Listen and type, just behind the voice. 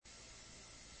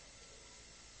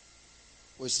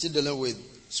We're still dealing with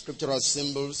scriptural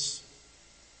symbols,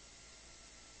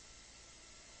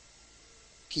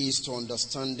 keys to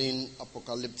understanding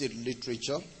apocalyptic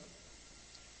literature.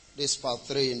 This is part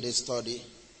 3 in this study.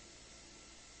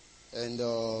 And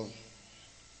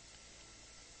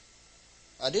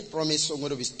I did promise I'm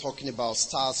going to be talking about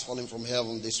stars falling from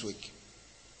heaven this week.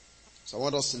 So I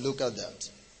want us to look at that.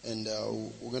 And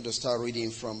we're going to start reading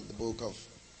from the book of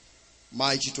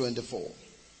Matthew 24.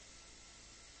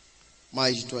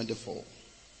 Matthew 24.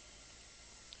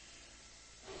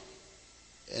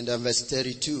 And then verse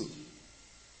 32.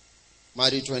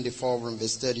 Matthew 24 from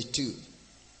verse 32.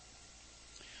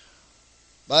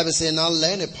 Bible says, now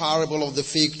learn a parable of the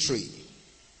fig tree.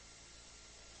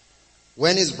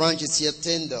 When his branch is yet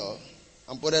tender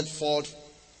and putteth forth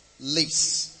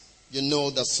leaves, you know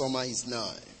that summer is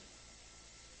nigh.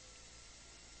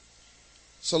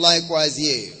 So likewise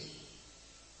ye,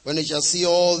 when you shall see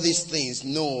all these things,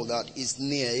 know that is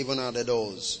near, even at the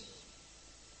doors.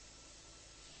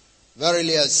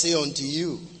 Verily I say unto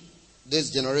you,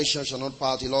 this generation shall not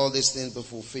part till all these things be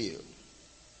fulfilled.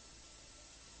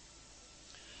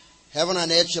 Heaven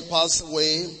and earth shall pass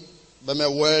away, but my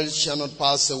words shall not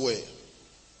pass away.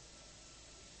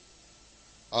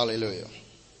 Hallelujah.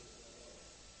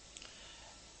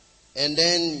 And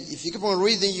then, if you keep on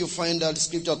reading, you find that the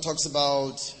scripture talks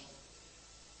about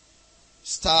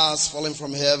stars falling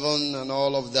from heaven and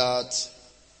all of that.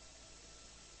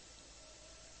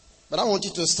 But I want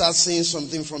you to start seeing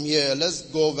something from here. Let's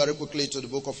go very quickly to the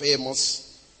book of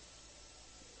Amos.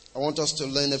 I want us to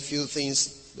learn a few things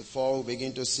before we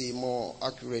begin to see more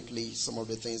accurately some of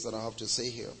the things that I have to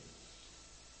say here.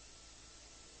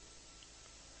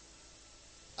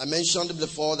 I mentioned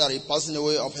before that a passing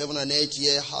away of heaven and earth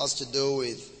here has to do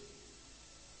with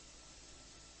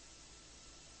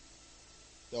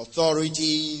the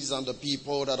authorities and the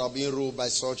people that are being ruled by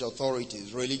such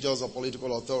authorities, religious or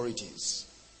political authorities,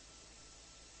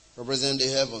 represent the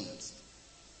heavens,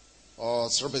 or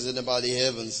it's represented by the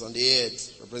heavens and the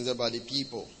earth, represented by the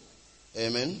people.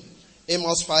 Amen.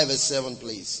 Amos 5 verse 7,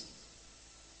 please.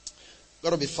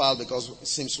 Got to be fast because it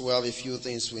seems we have a few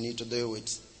things we need to deal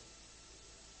with.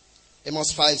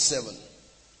 Amos 5 7.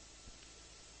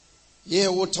 Ye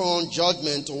who turn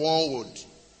judgment to onward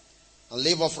and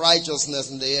live of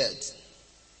righteousness in the earth.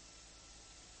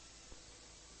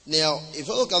 Now, if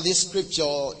you look at this scripture,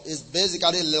 it's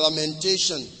basically a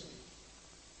lamentation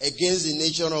against the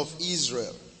nation of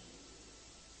Israel.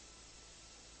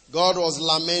 God was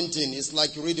lamenting. It's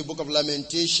like you read the book of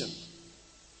Lamentation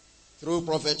through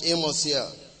Prophet Amos here.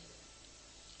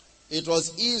 It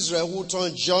was Israel who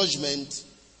turned judgment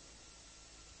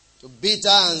to bitter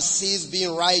and cease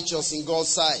being righteous in God's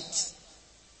sight.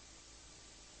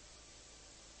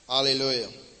 Hallelujah.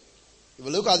 If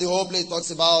you look at the whole place, it talks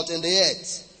about in the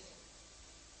earth.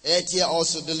 Earth here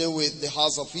also dealing with the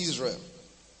house of Israel.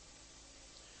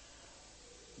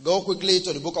 Go quickly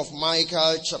to the book of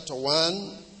Micah chapter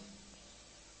 1.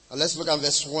 And let's look at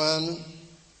verse 1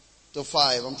 to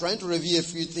 5. I'm trying to review a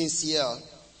few things here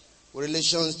with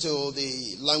relation to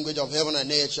the language of heaven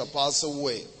and earth shall pass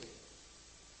away.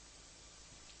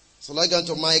 So let's go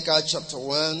to Micah chapter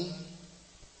 1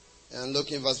 and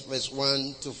look in verse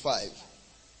 1 to 5.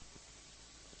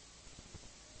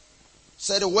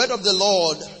 So the word of the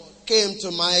Lord came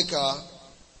to Micah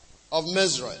of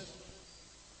Mizraim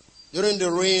during the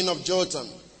reign of Jotham,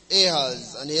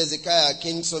 Ahaz, and Hezekiah,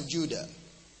 kings of Judah.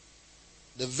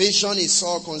 The vision he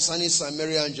saw concerning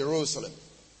Samaria and Jerusalem.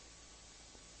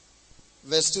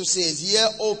 Verse 2 says, hear,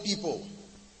 O people,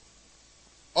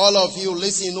 all of you,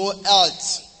 listen, O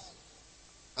earth,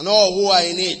 and all who are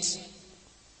in it.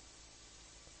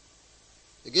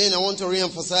 Again, I want to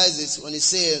re-emphasize this when he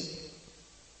said,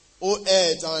 O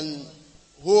earth and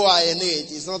who are in it.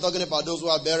 He's not talking about those who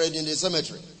are buried in the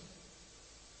cemetery.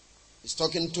 He's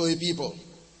talking to a people.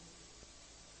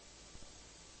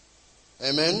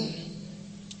 Amen.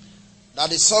 That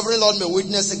the sovereign Lord may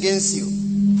witness against you.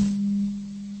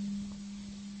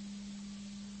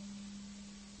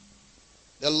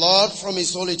 The Lord from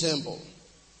his holy temple.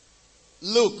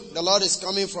 Look, the Lord is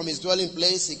coming from his dwelling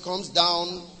place. He comes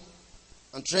down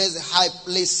and treads the high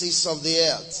places of the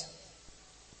earth.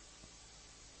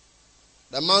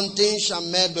 The mountains shall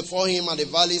melt before him and the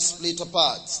valleys split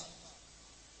apart.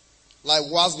 Like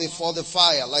wax before the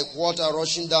fire, like water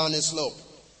rushing down a slope.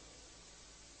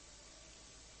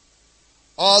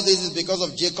 All this is because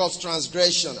of Jacob's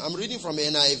transgression. I'm reading from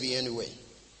NIV anyway.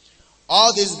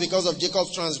 All this is because of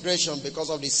Jacob's transgression, because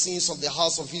of the sins of the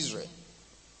house of Israel.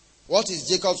 What is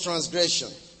Jacob's transgression?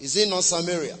 Is it not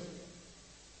Samaria?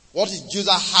 What is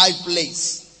Judah's high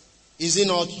place? Is it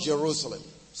not Jerusalem?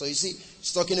 So you see,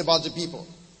 it's talking about the people.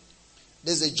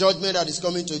 There's a judgment that is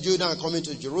coming to Judah and coming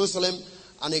to Jerusalem,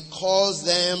 and it calls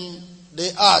them the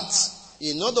earth.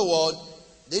 In other words,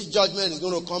 this judgment is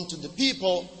going to come to the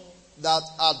people that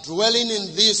are dwelling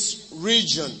in this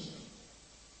region.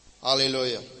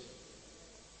 Hallelujah.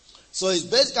 So it's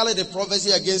basically the prophecy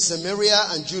against Samaria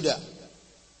and Judah,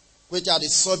 which are the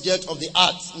subject of the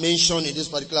earth mentioned in this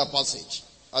particular passage.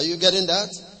 Are you getting that?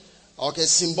 Okay,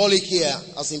 symbolic here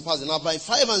as in passage. Now by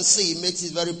 5 and 6 it makes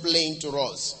it very plain to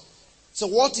us. So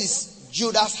what is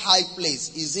Judah's high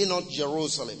place? Is it not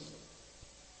Jerusalem?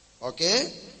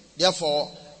 Okay?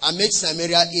 Therefore, I make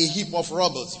Samaria a heap of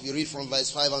rubble. If you read from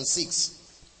verse 5 and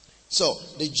 6. So,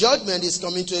 the judgment is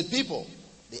coming to a people.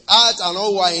 The earth and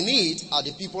all who are in it are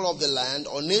the people of the land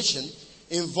or nation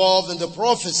involved in the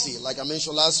prophecy. Like I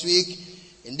mentioned last week,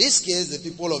 in this case, the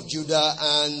people of Judah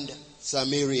and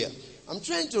Samaria. I'm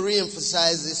trying to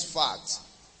re-emphasize this fact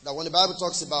that when the Bible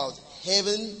talks about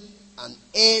heaven and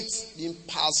earth being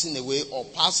passing away or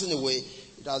passing away,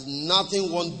 it has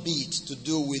nothing one bit to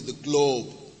do with the globe.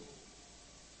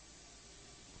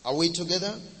 Are we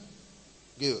together?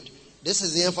 Good. This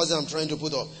is the emphasis I'm trying to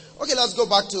put on. Okay, let's go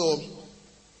back to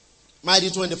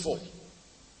Matthew 24.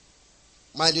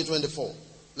 Matthew 24.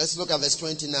 Let's look at verse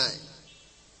 29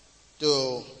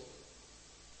 to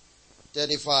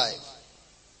 35.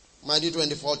 Matthew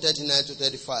 24, 39 to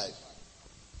 35.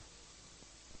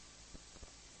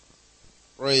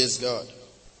 Praise God.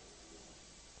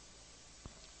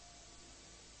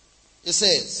 It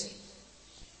says,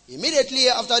 immediately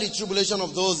after the tribulation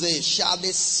of those days shall the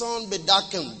sun be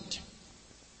darkened,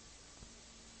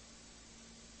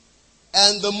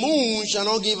 and the moon shall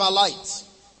not give her light,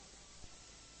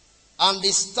 and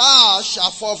the stars shall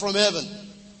fall from heaven.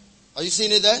 Are you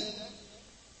seeing it there?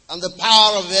 And the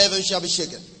power of heaven shall be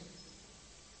shaken.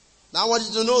 Now I want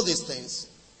you to know these things.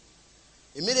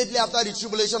 Immediately after the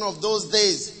tribulation of those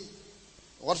days,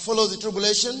 what follows the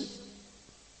tribulation?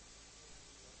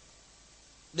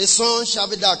 The sun shall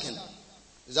be darkened.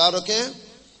 Is that okay?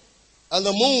 And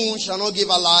the moon shall not give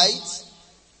a light,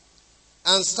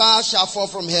 and stars shall fall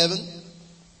from heaven.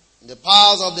 And the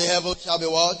powers of the heaven shall be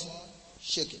what?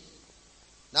 Shaken.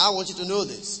 Now I want you to know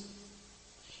this.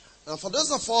 Now for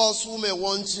those of us who may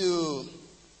want to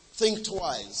think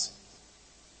twice,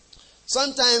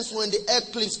 sometimes when the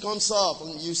eclipse comes up,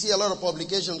 and you see a lot of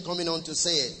publication coming on to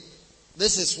say,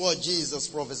 this is what Jesus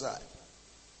prophesied.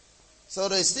 So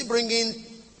they're still bringing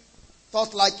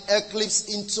thought like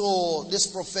eclipse into this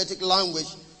prophetic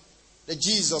language that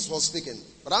Jesus was speaking.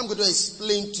 But I'm going to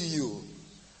explain to you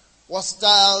what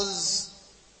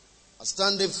stars are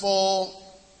standing for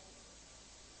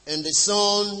and the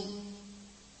sun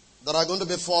that are going to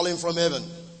be falling from heaven.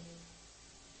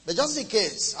 But just in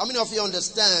case, how many of you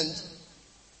understand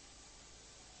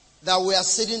that we are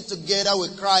sitting together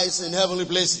with Christ in heavenly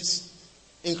places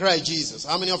in Christ Jesus?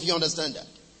 How many of you understand that?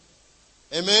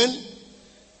 Amen?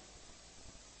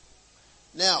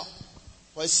 Now,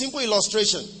 for a simple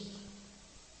illustration,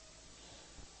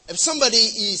 if somebody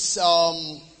is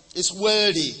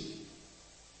wealthy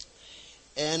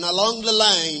and along the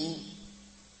line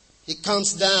he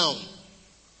comes down,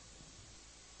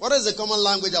 what is the common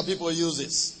language that people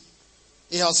use?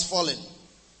 He has fallen.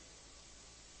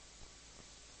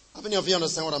 How many of you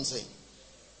understand what I'm saying?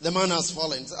 The man has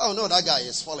fallen. Oh no, that guy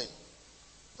is falling.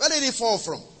 Where did he fall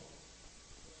from?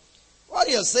 What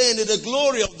you're saying is the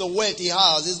glory of the wealth he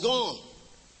has is gone.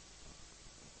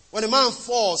 When a man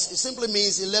falls, it simply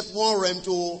means he left one realm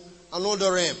to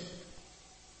another realm.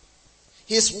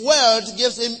 His wealth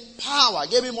gives him power,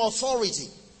 gave him authority.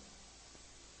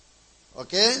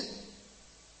 Okay?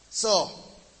 So,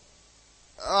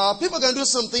 people can do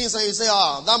some things and you say,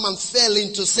 that man fell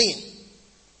into sin.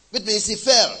 Which means he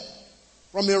fell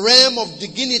from a realm of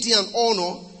dignity and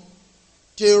honor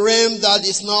to a realm that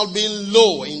is now being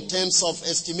low in terms of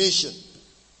estimation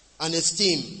and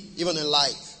esteem, even in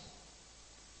life.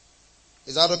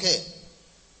 Is that okay?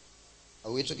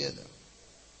 Are we together?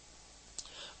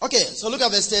 Okay, so look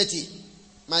at verse 30,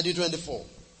 Matthew 24.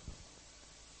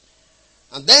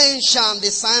 And then shall the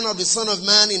sign of the Son of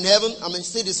Man in heaven,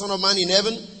 see the Son of Man in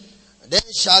heaven, then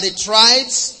shall the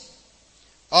tribes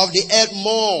of the earth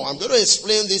more. I'm going to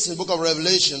explain this in the book of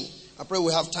Revelation. I pray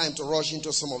we have time to rush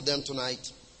into some of them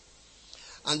tonight.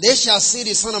 And they shall see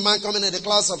the Son of Man coming in the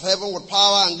clouds of heaven with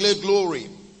power and great glory.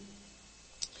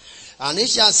 And he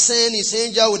shall send his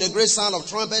angel with a great sound of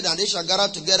trumpet, and they shall gather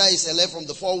together his elect from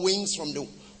the four winds, from the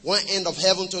one end of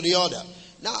heaven to the other.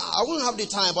 Now, I won't have the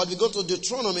time, but we go to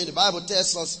Deuteronomy. The Bible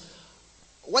tells us,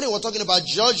 when he was talking about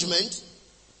judgment,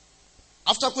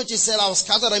 After which he said, I will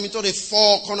scatter them into the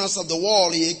four corners of the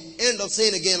world. He ended up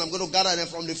saying again, I'm going to gather them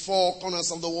from the four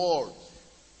corners of the world.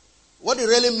 What it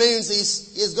really means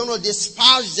is he's going to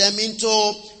disperse them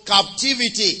into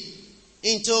captivity,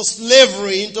 into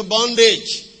slavery, into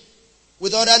bondage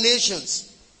with other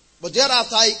nations. But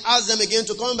thereafter he asked them again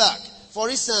to come back. For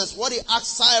instance, what he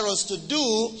asked Cyrus to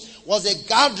do was a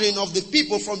gathering of the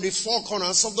people from the four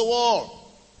corners of the world.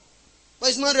 But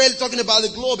it's not really talking about the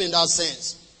globe in that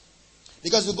sense.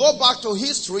 Because if you go back to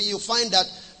history, you find that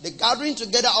the gathering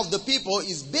together of the people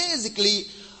is basically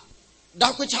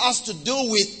that which has to do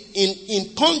with,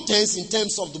 in contents, in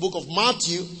terms of the book of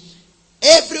Matthew,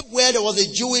 everywhere there was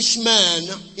a Jewish man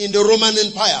in the Roman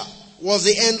Empire was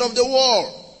the end of the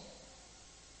world.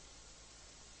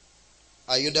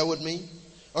 Are you there with me?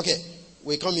 Okay,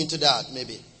 we come into that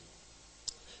maybe.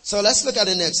 So let's look at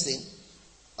the next thing.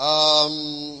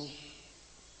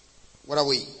 What are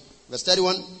we? Verse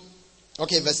 31?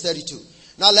 Okay, verse 32.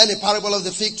 Now learn the parable of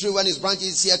the fig tree. When its branches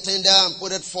is here tender and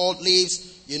putteth forth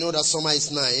leaves, you know that summer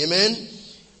is nigh. Amen?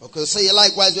 Okay, so you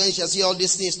likewise, when you shall see all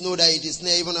these things, know that it is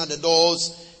near even at the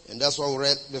doors. And that's what we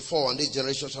read before. And this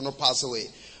generation shall not pass away.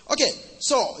 Okay,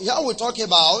 so here we're talking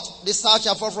about the star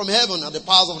shall fall from heaven and the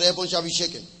powers of the heaven shall be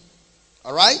shaken.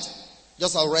 Alright?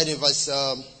 Just I'll read in verse,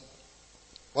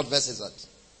 what verse is that?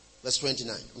 Verse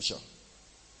 29, I'm sure.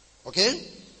 Okay?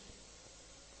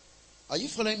 Are you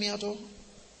following me at all?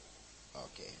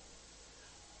 Okay.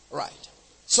 Right.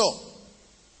 So,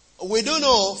 we do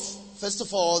know, first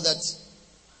of all, that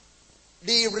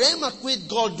the realm at which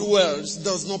God dwells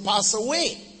does not pass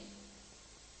away.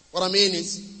 What I mean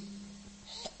is,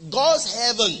 God's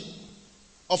heaven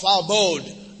of our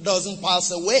abode doesn't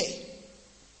pass away.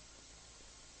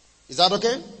 Is that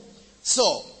okay?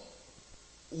 So,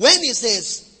 when he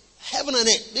says heaven and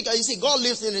earth, because you see, God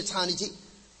lives in eternity.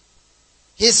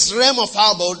 His realm of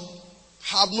our abode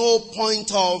have no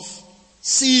point of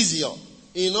seizure.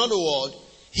 In other words,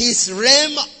 his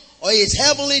realm or his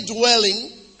heavenly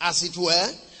dwelling, as it were,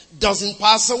 doesn't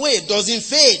pass away, doesn't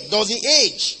fade, doesn't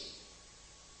age.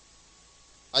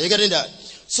 Are you getting that?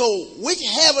 So, which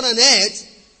heaven and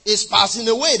earth is passing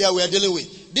away that we are dealing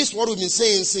with? This is what we've been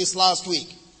saying since last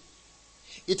week.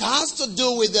 It has to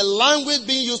do with the language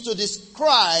being used to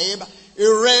describe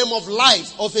a realm of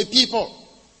life of a people.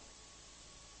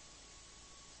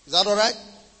 Is that alright?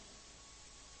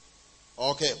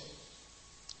 Okay.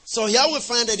 So here we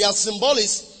find that there are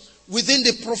symbols within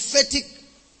the prophetic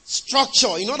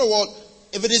structure. In other words,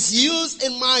 if it is used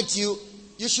in Matthew,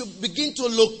 you should begin to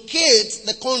locate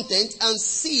the content and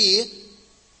see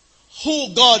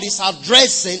who God is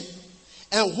addressing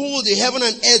and who the heaven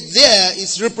and earth there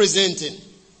is representing.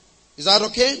 Is that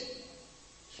okay?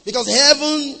 Because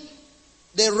heaven,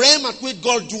 the realm at which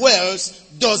God dwells,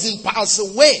 doesn't pass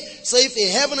away. So if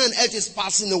a heaven and earth is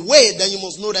passing away, then you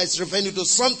must know that it's referring to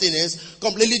something else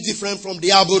completely different from the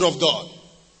abode of God.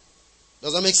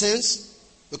 Does that make sense?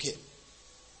 Okay.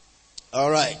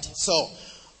 Alright. So,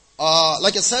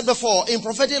 like I said before, in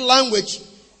prophetic language,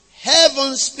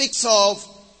 heaven speaks of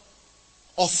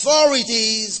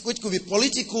authorities which could be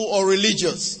political or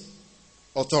religious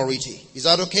authority. Is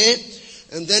that okay?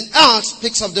 And then earth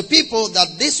speaks of the people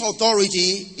that this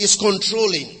authority is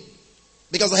controlling.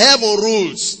 Because heaven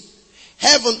rules.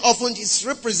 Heaven often is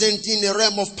representing a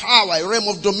realm of power, a realm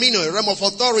of dominion, a realm of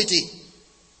authority.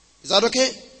 Is that okay?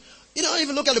 You know, if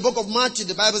you look at the book of Matthew,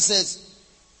 the Bible says,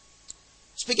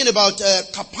 speaking about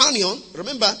Capernaum,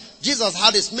 remember, Jesus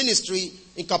had his ministry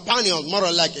in Capernaum, more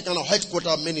or like a kind of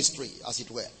headquarter ministry, as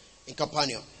it were, in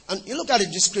Capernaum. And you look at the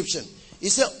description. He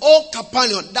said, "O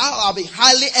Capernaum, thou art be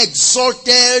highly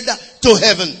exalted to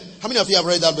heaven." How many of you have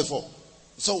read that before?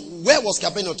 So where was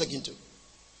Capernaum taken to?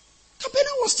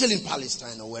 Capernaum was still in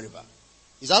Palestine or wherever.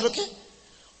 Is that okay?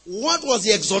 What was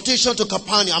the exaltation to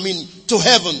Capernaum? To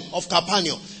heaven of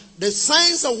Capernaum. The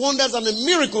signs and wonders and the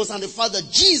miracles and the fact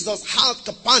that Jesus had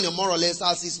Capernaum more or less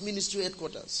as his ministry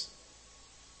headquarters.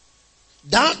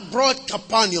 That brought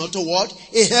Capernaum to what?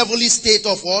 A heavenly state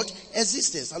of what?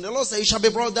 Existence. And the Lord said, "You shall be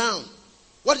brought down."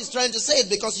 What he's trying to say is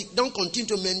because you don't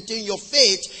continue to maintain your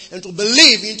faith and to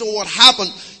believe into what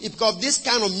happened. Because this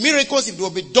kind of miracles, if they will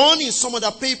be done in some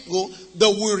other people, they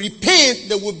will repent,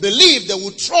 they will believe, they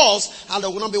will trust, and they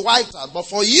will not be wiped out. But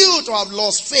for you to have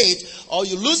lost faith, or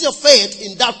you lose your faith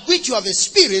in that which you have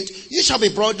experienced, you shall be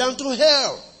brought down to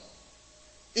hell.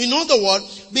 In other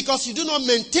words, because you do not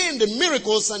maintain the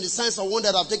miracles and the signs and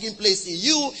wonders that have taken place in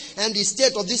you, and the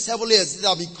state of this heavenly existence that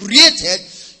have been created,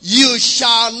 you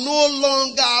shall no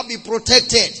longer be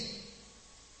protected.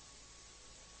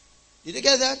 Did you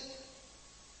get that?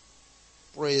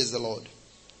 Praise the Lord.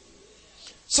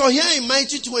 So here in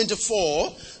Matthew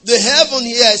 24, the heaven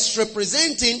here is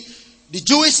representing the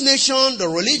Jewish nation, the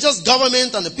religious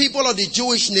government, and the people of the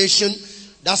Jewish nation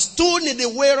that stood in the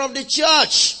way of the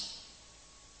church.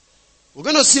 We're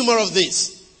going to see more of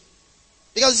this.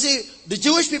 Because you see, the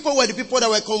Jewish people were the people that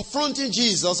were confronting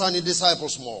Jesus and the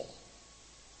disciples more.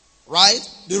 Right?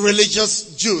 The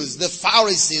religious Jews, the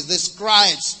Pharisees, the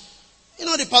scribes. You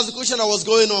know the persecution that was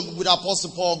going on with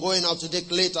Apostle Paul going out to take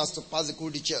letters to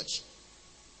persecute the church.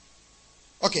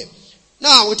 Okay.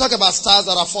 Now we talk about stars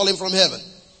that are falling from heaven.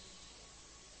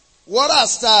 What are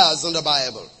stars in the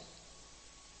Bible?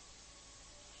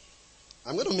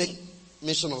 I'm going to make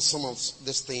mention of some of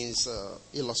these things,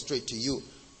 illustrate to you.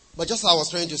 But just as I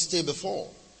was trying to say before.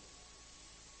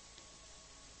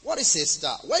 What is a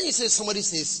star? When you say somebody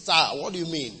says star, what do you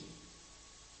mean?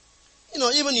 You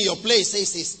know, even in your play, say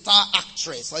it's a star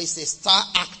actress or it's a star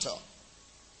actor.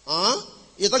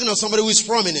 You're talking of somebody who is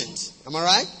prominent. Am I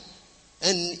right?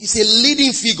 And it's a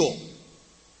leading figure.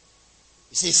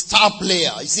 It's a star player.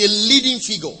 It's a leading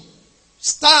figure.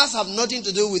 Stars have nothing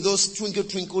to do with those twinkle,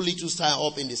 twinkle little stars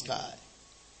up in the sky.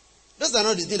 Those are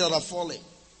not the things that are falling.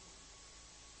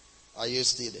 Are you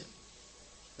still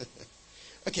there?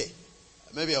 Okay.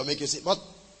 Maybe I'll make you see. But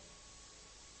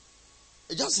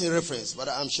just a reference, but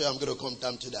I'm sure I'm going to come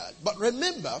down to that. But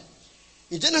remember,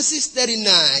 in Genesis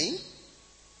 39,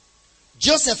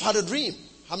 Joseph had a dream.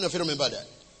 How many of you remember that?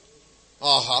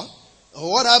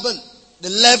 What happened? The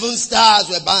 11 stars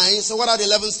were buying. So what are the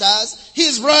 11 stars?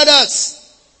 His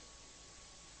brothers.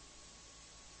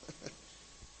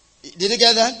 Did you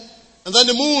get that? And then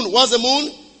the moon. What's the moon?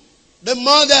 The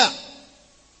mother.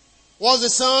 What's the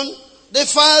son? The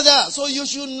father. So you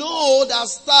should know that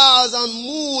stars and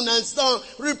moon and sun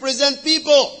represent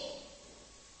people.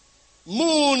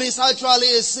 Moon is actually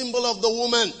a symbol of the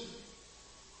woman.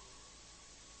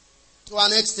 To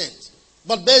an extent.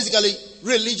 But basically,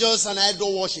 religious and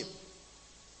idol worship.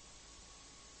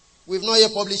 We've not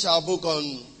yet published our book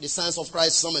on the Science of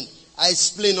Christ Sermon. I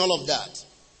explain all of that.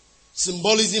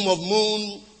 Symbolism of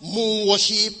moon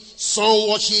worship, sun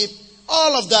worship,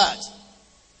 all of that.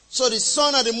 So the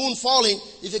sun and the moon falling,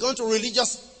 if you're going to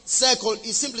religious circle,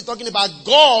 is simply talking about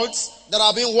gods that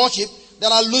are being worshipped,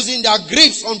 that are losing their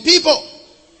grips on people.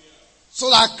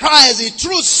 So that Christ, the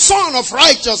true Son of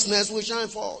righteousness, will shine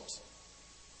forth.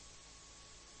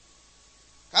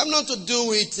 Have not to do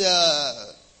with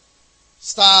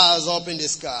stars up in the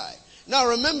sky. Now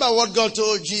remember what God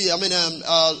told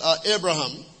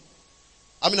Abraham.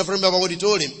 Remember what he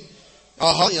told him.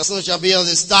 Your son shall be as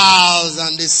the stars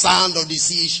and the sand of the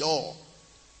seashore.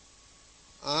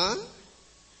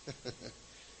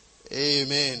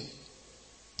 Amen.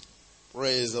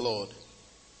 Praise the Lord.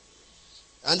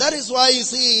 And that is why you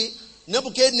see,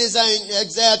 Nebuchadnezzar in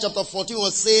Isaiah chapter 14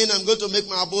 was saying, I'm going to make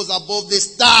my abode above the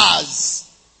stars.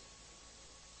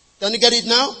 Can you get it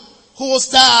now? Who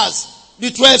stars? The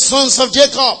 12 sons of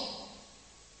Jacob.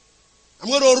 I'm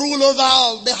going to rule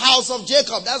over the house of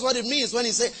Jacob. That's what it means when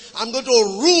he says, I'm going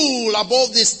to rule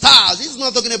above the stars. He's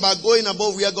not talking about going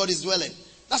above where God is dwelling.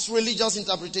 That's religious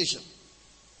interpretation.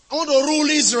 I want to rule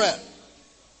Israel.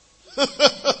 I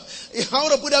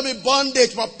want to put them in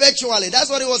bondage perpetually.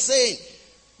 That's what he was saying.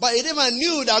 But he never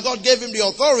knew that God gave him the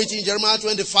authority in Jeremiah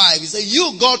 25. He said,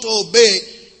 you got to obey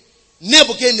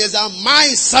Nebuchadnezzar, my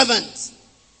servant.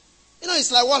 You know,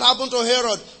 it's like what happened to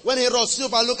Herod. When Herod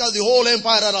stood and looked at the whole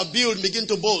empire that I built and begin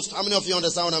to boast. How many of you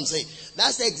understand what I'm saying?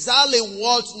 That's exactly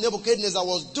what Nebuchadnezzar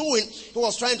was doing. He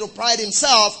was trying to pride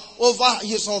himself over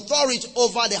his authority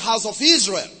over the house of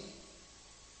Israel.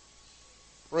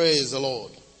 Praise the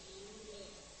Lord.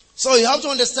 So you have to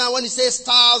understand when he says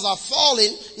stars are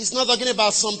falling, he's not talking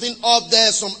about something up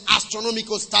there, some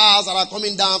astronomical stars that are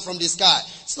coming down from the sky.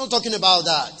 It's not talking about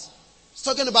that. It's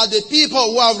talking about the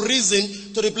people who have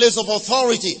risen to the place of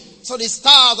authority. So the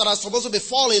stars that are supposed to be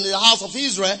falling in the house of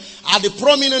Israel are the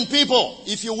prominent people,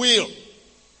 if you will.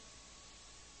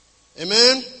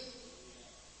 Amen?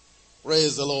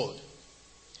 Praise the Lord.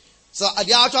 So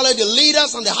they are actually the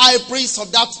leaders and the high priests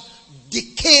of that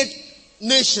decayed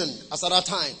nation as at that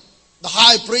time. The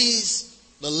high priests,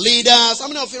 the leaders. How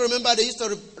many of you remember they used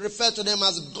to refer to them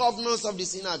as governors of the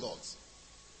synagogues?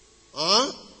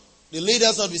 The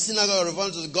leaders of the synagogue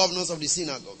refer to the governors of the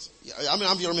synagogues. How many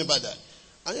of you remember that?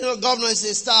 And you know, governor is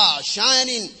a star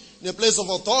shining in a place of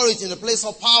authority, in a place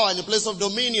of power, in a place of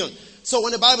dominion. So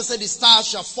when the Bible said the stars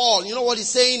shall fall, you know what he's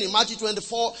saying in Matthew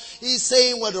 24? He's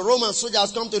saying when the Roman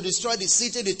soldiers come to destroy the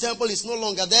city, the temple is no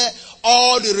longer there.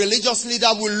 All the religious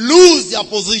leaders will lose their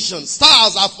position.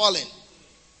 Stars are falling.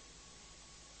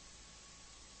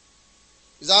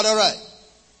 Is that all right?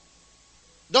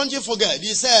 Don't you forget,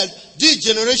 he said, this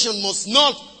generation must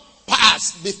not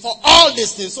pass before all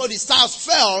these things. So the stars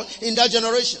fell in that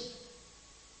generation.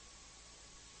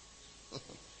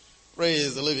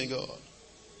 Praise the living God.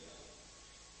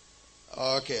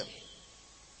 Okay.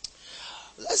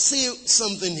 Let's see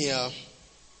something here.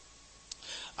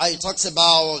 It talks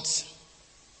about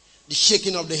the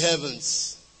shaking of the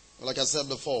heavens. Like I said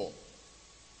before.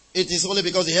 It is only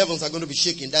because the heavens are going to be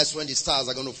shaking. That's when the stars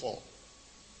are going to fall.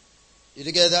 Did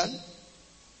you get that?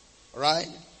 Right?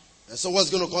 And so what's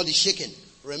going to cause the shaking?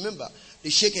 Remember, the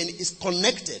shaking is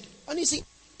connected. And you see,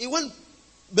 it went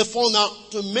before now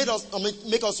to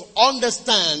make us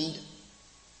understand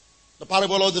the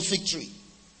parable of the fig tree.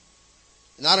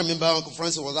 And I remember Uncle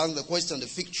Francis was asking the question, the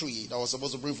fig tree that was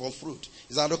supposed to bring forth fruit.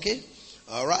 Is that okay?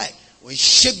 All right. When you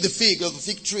shake the fig of the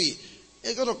fig tree,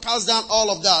 it's going to cast down all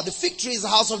of that. The fig tree is the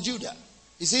house of Judah.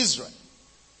 It's Israel.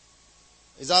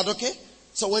 Is that okay?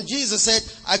 So when Jesus said,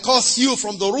 I curse you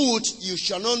from the root, you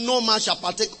shall not no man shall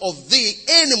partake of thee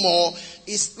anymore,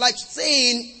 it's like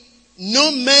saying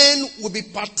no man will be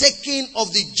partaking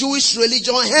of the Jewish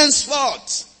religion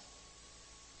henceforth.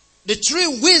 The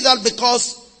tree withered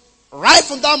because right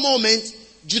from that moment,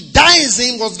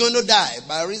 Judaism was going to die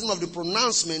by reason of the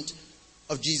pronouncement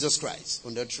of Jesus Christ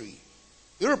on that tree.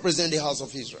 You represent the house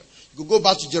of Israel. You could go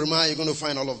back to Jeremiah, you're going to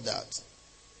find all of that.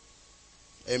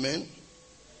 Amen.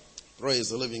 Praise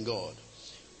the living God.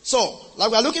 So,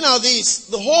 like we're looking at this,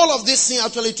 the whole of this thing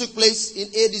actually took place in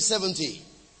AD 70.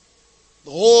 The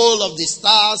whole of the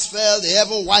stars fell, the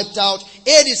heaven wiped out.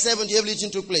 AD 70, everything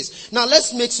took place. Now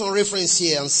let's make some reference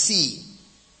here and see.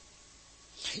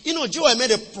 You know, Joel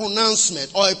made a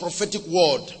pronouncement or a prophetic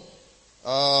word,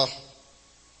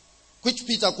 which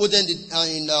Peter quoted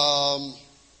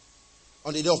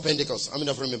on the day of Pentecost. I mean,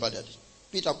 I remember that.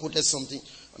 Peter quoted something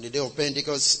on the day of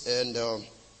Pentecost, and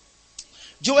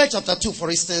Joel chapter 2, for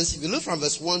instance, if you look from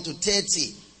verse 1 to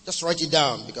 30, just write it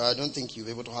down, because I don't think you'll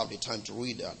be able to have the time to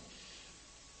read that.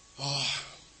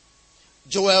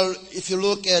 Joel, if you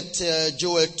look at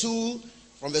Joel 2,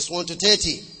 from verse 1 to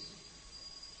 30,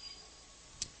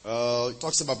 it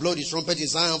talks about blow the trumpet in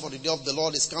Zion, for the day of the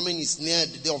Lord is coming. It's near,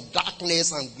 the day of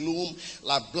darkness and gloom,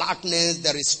 like blackness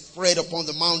that is spread upon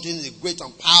the mountains, the great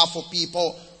and powerful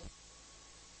people.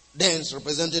 Thence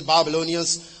represented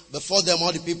Babylonians. Before them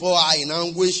all the people are in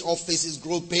anguish, all faces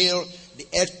grow pale. The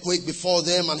earth quake before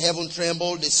them and heaven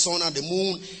trembled. The sun and the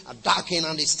moon are darkened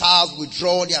and the stars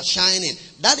withdraw their shining.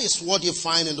 That is what you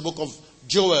find in the book of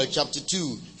Joel chapter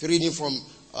 2. If you're reading from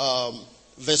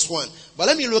verse 1. But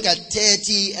let me look at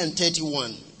 30 and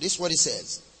 31. This is what it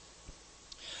says.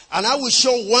 And I will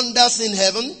show wonders in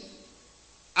heaven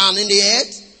and in the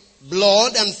earth,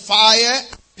 blood and fire,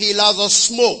 pillars of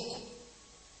smoke.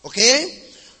 Okay?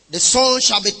 The sun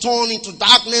shall be turned into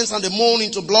darkness and the moon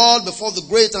into blood before the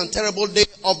great and terrible day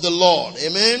of the Lord.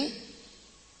 Amen?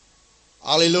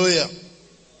 Hallelujah.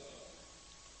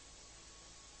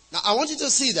 Now I want you to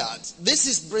see that. This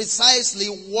is precisely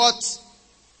what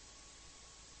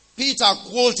Peter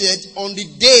quoted on the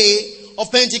day of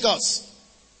Pentecost.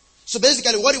 So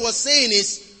basically what he was saying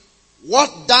is, what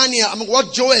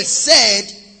Joel said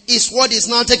is what is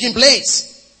now taking place.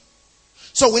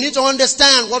 So we need to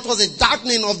understand what was the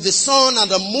darkening of the sun and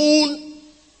the moon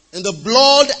and the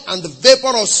blood and the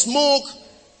vapor of smoke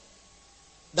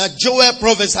that Joel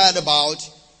prophesied about,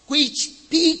 which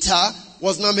Peter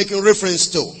was now making reference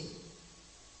to.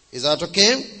 Is that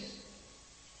okay?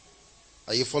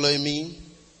 Are you following me?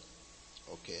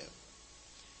 Okay.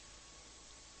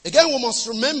 Again, we must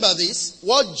remember this.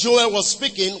 What Joel was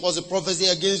speaking was a prophecy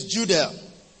against Judah.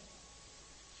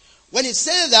 When he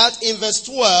said that in verse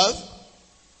 12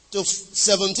 to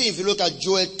 17, if you look at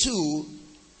Joel 2,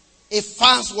 a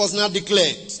fast was now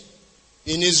declared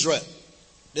in Israel.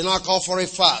 They now call for a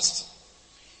fast.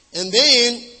 And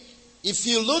then, if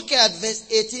you look at verse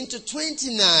 18 to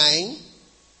 29,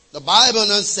 the Bible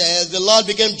now says, the Lord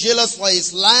became jealous for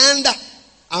his land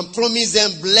and promised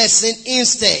them blessing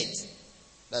instead.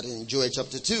 That is in Joel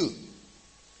chapter 2.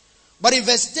 But in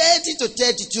verse 30 to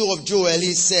 32 of Joel,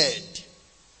 he said,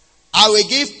 I will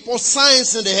give for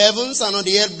signs in the heavens and on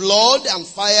the earth blood and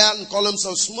fire and columns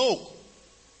of smoke.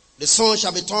 The sun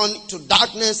shall be turned to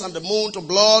darkness and the moon to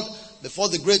blood before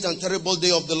the great and terrible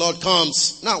day of the Lord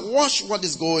comes. Now watch what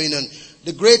is going on.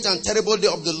 The great and terrible day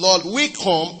of the Lord will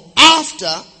come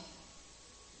after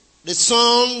the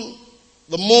sun,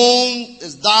 the moon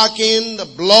is darkened,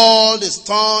 the blood is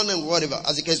turned and whatever,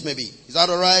 as the case may be. Is that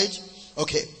alright?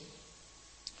 Okay.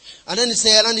 And then he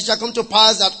said, and it shall come to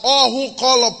pass that all who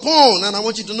call upon, and I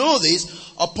want you to know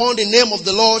this, upon the name of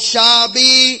the Lord shall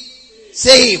be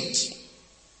saved.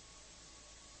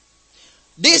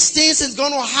 These things is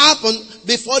going to happen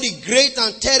before the great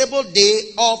and terrible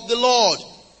day of the Lord.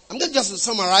 I'm going to just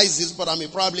summarize this, but I may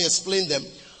probably explain them.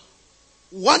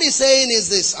 What he's saying is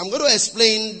this. I'm going to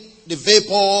explain the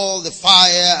vapor, the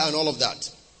fire, and all of that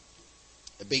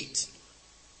a bit.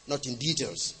 Not in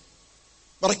details.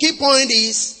 But the key point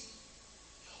is,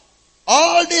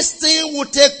 all these things will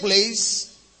take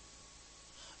place,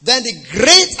 then the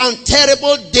great and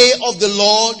terrible day of the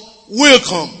Lord will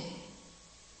come.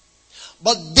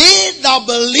 But they that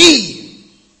believe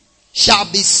shall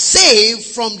be saved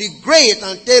from the great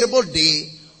and terrible day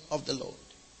of the Lord.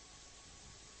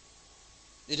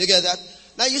 Did you get that?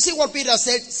 Now you see what Peter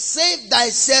said, save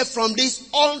thyself from this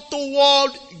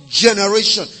untoward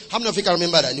generation. How many of you can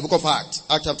remember that in the book of Acts,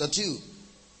 Acts chapter 2?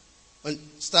 When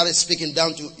started speaking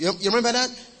down to, you remember that?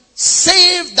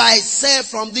 Save thyself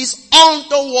from this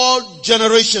untoward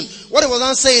generation. What he was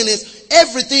not saying is,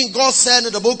 everything God said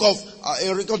in the book of,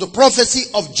 the prophecy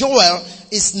of Joel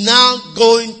is now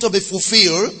going to be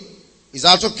fulfilled. Is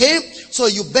that okay? So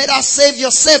you better save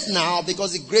yourself now,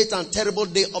 because the great and terrible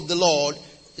day of the Lord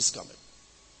is coming.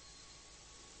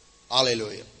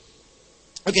 Hallelujah.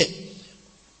 Okay.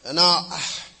 And now,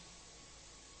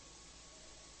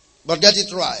 but get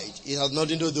it right. It has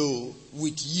nothing to do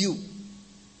with you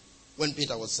when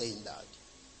Peter was saying that.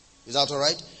 Is that all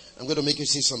right? I'm going to make you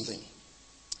see something.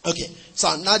 Okay.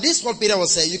 So now this is what Peter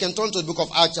was saying. You can turn to the book of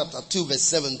Acts chapter 2 verse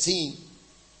 17.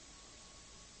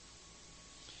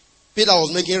 Peter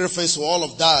was making reference to all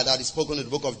of that is spoken in the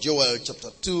book of Joel chapter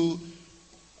 2,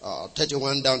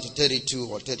 31 down to 32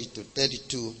 or 30 to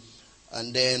 32.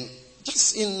 And then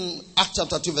just in Acts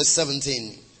chapter 2 verse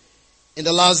 17. In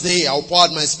the last day, I will pour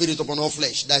out my spirit upon all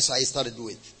flesh. That's how he started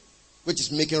with. Which is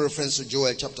making reference to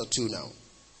Joel chapter 2 now.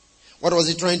 What was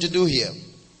he trying to do here?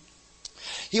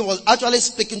 He was actually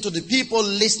speaking to the people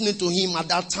listening to him at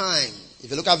that time. If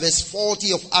you look at verse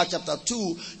 40 of Acts chapter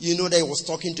 2, you know that he was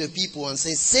talking to people and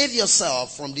saying, save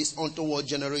yourself from this untoward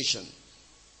generation.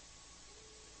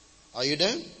 Are you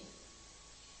there?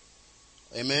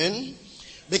 Amen.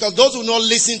 Because those who not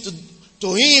listen to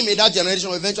him in that generation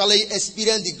will eventually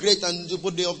experience the great and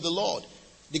terrible day of the Lord.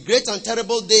 The great and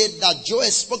terrible day that Joel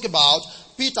spoke about,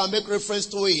 Peter make reference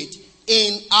to it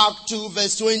in Acts 2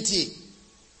 verse 20.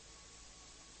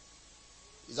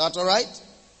 Is that all right?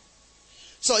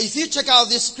 So if you check out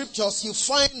these scriptures, you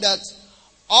find that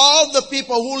all the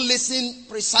people who listened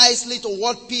precisely to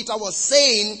what Peter was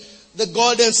saying, the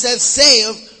God themselves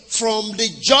saved from the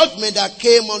judgment that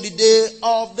came on the day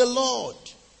of the Lord.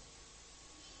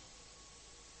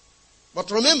 But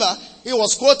remember, he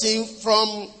was quoting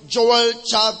from Joel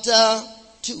chapter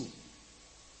 2.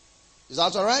 Is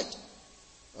that all right?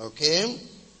 Okay.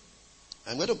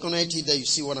 I'm going to connect it there. You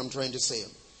see what I'm trying to say.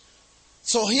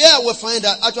 So here we find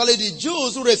that actually the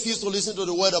Jews who refused to listen to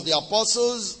the word of the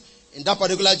apostles in that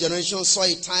particular generation saw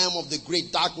a time of the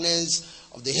great darkness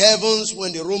of the heavens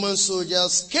when the Roman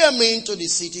soldiers came into the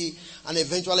city and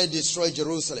eventually destroyed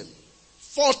Jerusalem.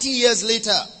 40 years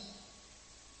later,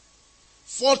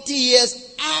 40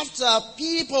 years after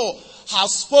people have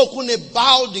spoken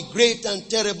about the great and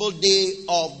terrible day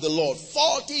of the Lord.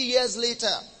 40 years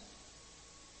later.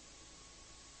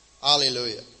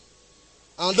 Hallelujah.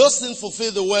 And those things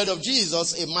fulfill the word of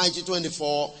Jesus in Matthew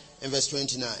 24 and verse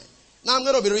 29. Now I'm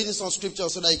going to be reading some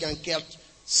scriptures so that you can get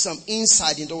some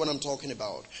insight into what I'm talking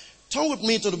about. Turn with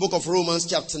me to the book of Romans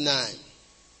chapter 9.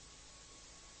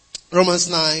 Romans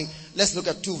 9. Let's look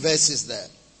at two verses there.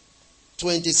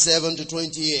 27 to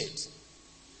 28.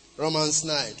 Romans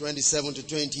 9, 27 to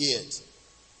 28.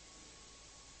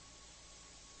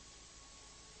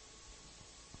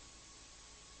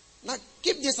 Now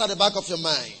keep this at the back of your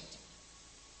mind.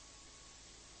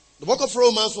 The book of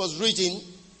Romans was written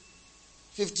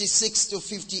 56 to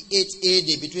 58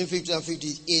 AD, between 50 and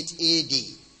 58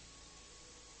 AD.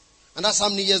 And that's how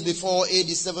many years before AD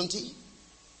 70?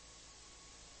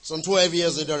 Some 12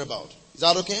 years or thereabout. Is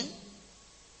that okay?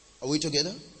 Are we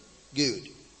together? Good.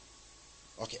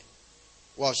 Okay.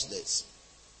 Watch this.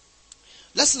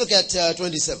 Let's look at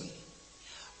 27.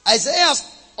 Isaiah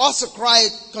also cried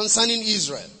concerning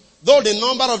Israel. Though the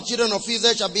number of children of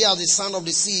Israel shall be as the sand of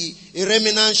the sea, a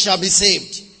remnant shall be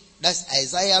saved. That's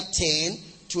Isaiah 10,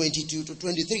 22 to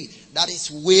 23. That is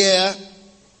where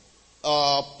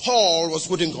Paul was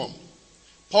quoting from.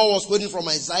 Paul was quoting from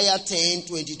Isaiah 10,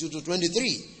 22 to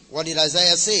 23. What did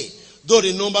Isaiah say? Though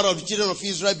the number of the children of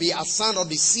Israel be as sand of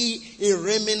the sea, a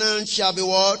remnant shall be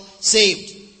what?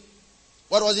 Saved.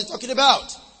 What was he talking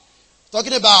about?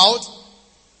 Talking about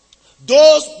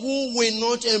those who will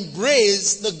not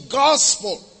embrace the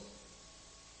gospel.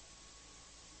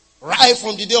 Right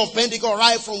from the day of Pentecost,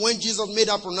 right from when Jesus made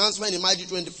that pronouncement in Matthew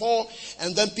 24,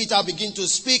 and then Peter began to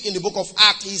speak in the book of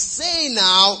Acts. He's saying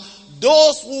now,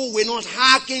 those who will not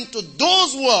hearken to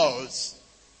those words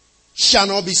shall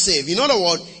not be saved. In other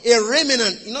words, a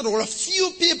remnant, in other words, a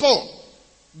few people.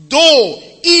 Though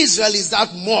Israel is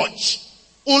that much,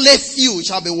 only few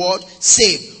shall be what?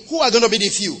 Saved. Who are going to be the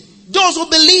few? Those who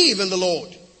believe in the Lord.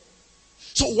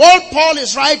 So what Paul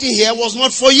is writing here was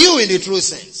not for you in the true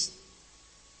sense.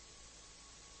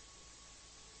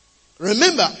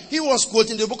 Remember, he was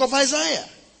quoting the book of Isaiah.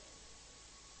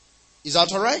 Is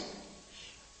that alright?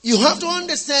 You have to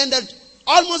understand that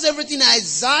almost everything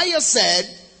Isaiah said,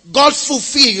 God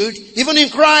fulfilled even in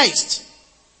Christ.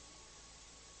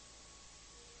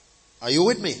 Are you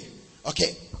with me?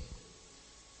 Okay.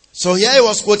 So here he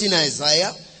was quoting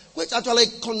Isaiah, which actually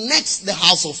connects the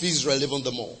house of Israel even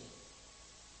the more.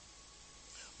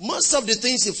 Most of the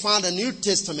things he found in the New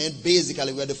Testament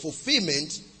basically were the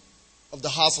fulfillment of the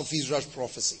house of Israel's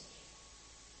prophecy.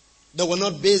 They were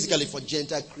not basically for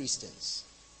Gentile Christians.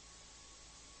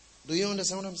 Do you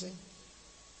understand what I'm saying?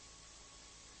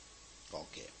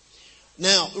 Okay.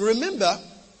 Now, remember,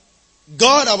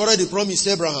 God have already promised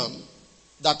Abraham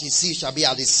that his seed shall be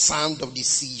at the sand of the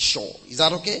seashore. Is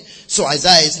that okay? So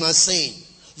Isaiah is not saying,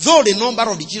 though the number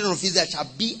of the children of Israel shall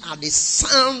be at the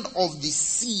sand of the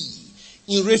sea,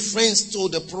 in reference to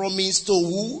the promise to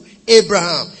who?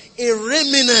 Abraham. A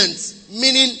remnant,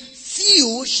 meaning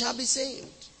few shall be saved.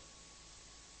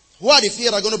 Who are the few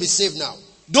that are going to be saved now?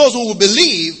 Those who will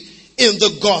believe in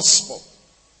the gospel.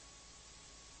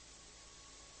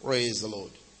 Praise the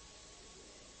Lord.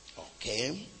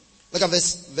 Okay. Look at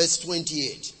verse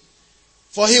 28.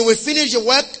 For he will finish the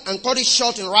work and cut it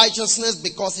short in righteousness,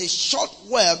 because his short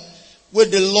work will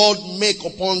the Lord make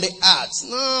upon the earth.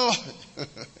 No.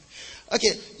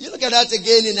 Okay, you look at that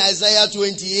again in Isaiah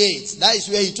 28. That is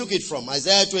where he took it from.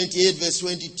 Isaiah 28 verse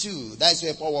 22. That is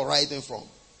where Paul was writing from.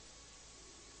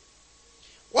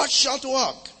 What short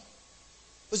work?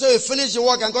 So he finished the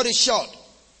work and got it short.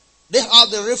 They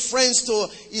have the reference to,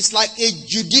 it's like a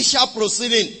judicial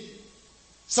proceeding.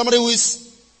 Somebody who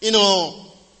is,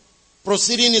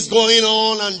 proceeding is going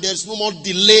on and there's no more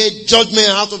delay. Judgment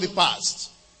has to be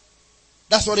passed.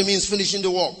 That's what it means, finishing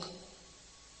the work.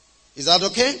 Is that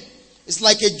okay? It's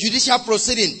like a judicial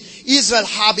proceeding. Israel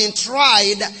have been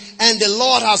tried and the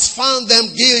Lord has found them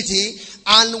guilty,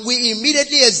 and we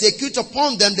immediately execute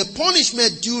upon them the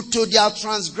punishment due to their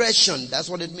transgression. That's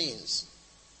what it means.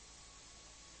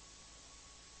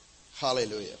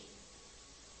 Hallelujah.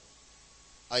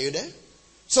 Are you there?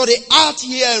 So the art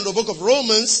here in the book of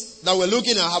Romans that we're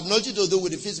looking at have nothing to do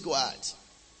with the physical art.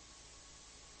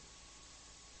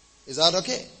 Is that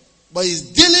okay? But he's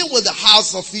dealing with the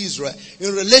house of Israel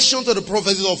in relation to the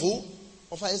prophecies of who?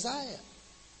 Of Isaiah.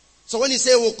 So when he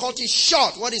says we'll cut it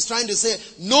short, what he's trying to say,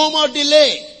 no more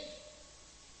delay.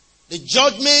 The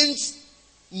judgment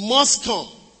must come.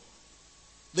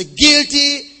 The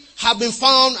guilty have been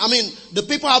found, the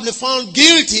people have been found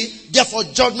guilty, therefore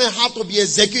judgment have to be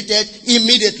executed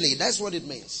immediately. That's what it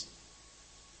means.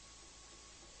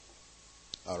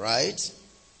 Alright?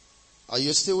 Are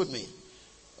you still with me?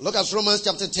 Look at Romans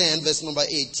chapter 10, verse number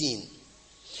 18.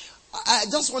 I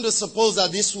just want to suppose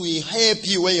that this will help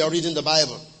you when you're reading the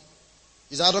Bible.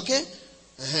 Is that okay?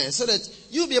 So that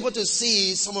you'll be able to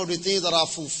see some of the things that are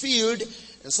fulfilled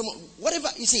and whatever.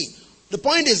 You see, the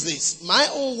point is this. My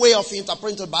own way of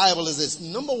interpreting the Bible is this.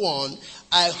 Number one,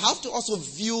 I have to also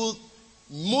view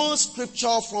more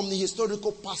scripture from the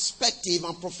historical perspective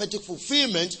and prophetic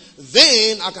fulfillment.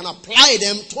 Then I can apply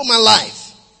them to my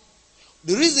life.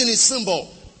 The reason is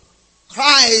simple.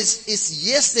 Christ is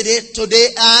yesterday, today,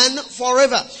 and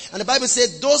forever. And the Bible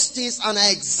said those things are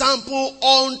an example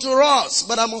unto us.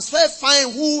 But I must first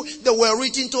find who they were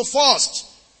written to first,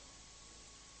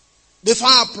 before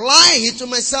I apply it to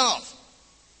myself.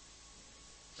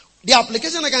 The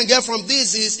application I can get from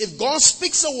this is, if God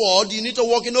speaks a word, you need to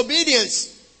walk in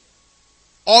obedience,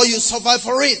 or you suffer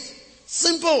for it.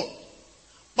 Simple.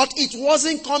 But it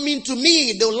wasn't coming to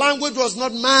me. The language was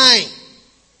not mine.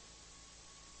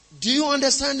 Do you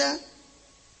understand that?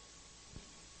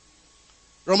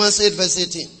 Romans 8 verse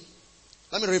 18.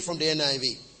 Let me read from the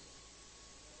NIV.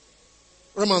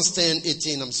 Romans 10,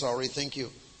 18, I'm sorry, thank you.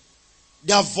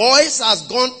 Their voice has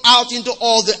gone out into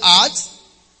all the earth.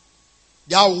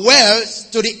 Their words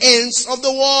to the ends of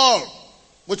the world.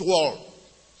 Which world?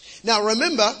 Now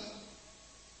remember,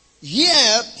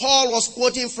 here Paul was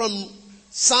quoting from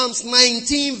Psalms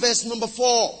 19 verse number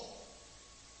 4.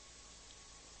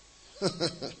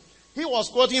 He was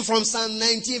quoting from Psalm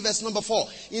 19 verse number 4.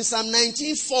 In Psalm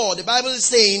 19:4, the Bible is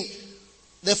saying,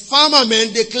 The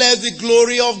firmament declares the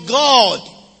glory of God.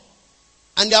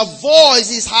 And their voice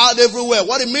is heard everywhere.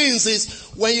 What it means is,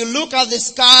 when you look at the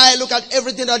sky, look at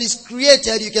everything that is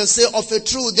created, you can say of a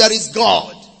truth, there is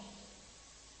God.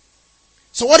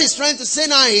 So what he's trying to say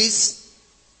now is,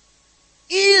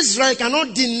 Israel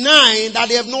cannot deny that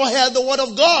they have not heard the word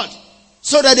of God,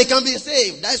 so that they can be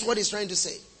saved. That's what he's trying to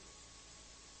say.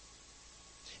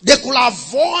 They could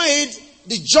avoid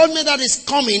the judgment that is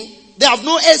coming. They have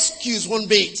no excuse one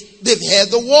bit. They've heard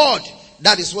the word.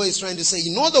 That is what he's trying to say.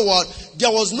 In other words, there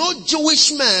was no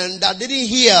Jewish man that didn't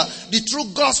hear the true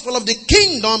gospel of the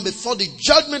kingdom before the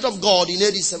judgment of God in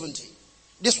AD 70.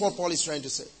 This is what Paul is trying to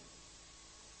say.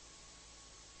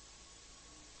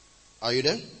 Are you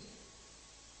there?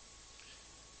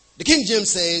 The King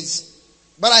James says,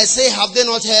 but I say, have they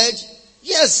not heard?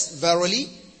 Yes, verily.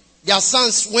 Their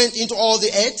sons went into all the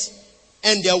earth,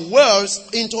 and their words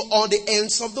into all the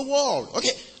ends of the world.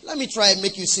 Okay, let me try and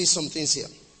make you see some things here.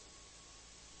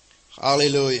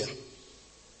 Hallelujah.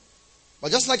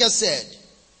 But just like I said,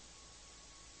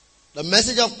 the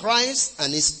message of Christ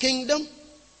and his kingdom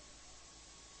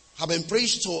have been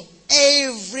preached to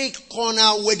every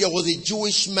corner where there was a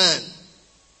Jewish man,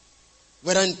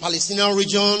 whether in Palestinian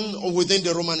region or within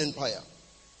the Roman Empire.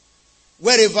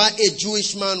 Wherever a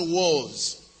Jewish man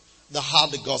was, they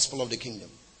heard the gospel of the kingdom.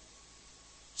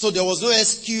 So there was no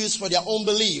excuse for their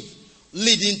unbelief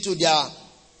leading to their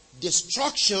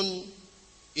destruction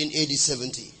in AD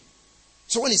 70.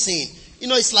 So when he's saying,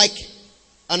 it's like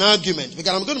an argument.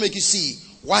 Because I'm going to make you see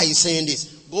why he's saying this.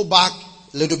 Go back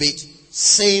a little bit.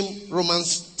 Same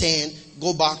Romans 10.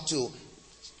 Go back to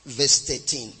verse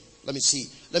 13. Let me see.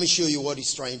 Let me show you what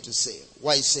he's trying to say.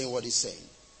 Why he's saying what he's saying.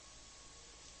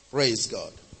 Praise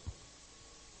God.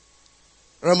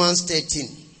 Romans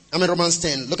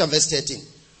 10. Look at verse 13.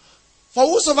 For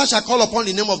whosoever shall call upon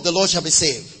the name of the Lord shall be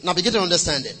saved. Now begin to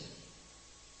understand it.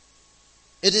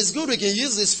 It is good we can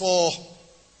use this for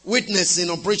witnessing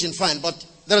or preaching, fine. But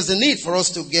there is a need for us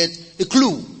to get a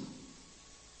clue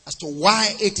as to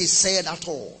why it is said at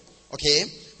all. Okay?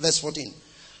 Verse 14.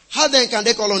 How then can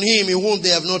they call on him in whom they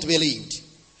have not believed?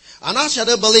 And how shall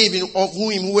they believe in of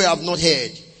whom who have not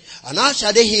heard? And how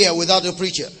shall they hear without a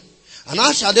preacher? And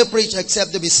how shall they preach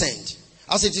except they be sent?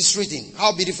 As it is written,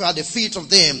 how beautiful are the feet of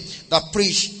them that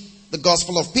preach the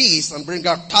gospel of peace and bring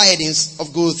out tidings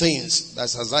of good things.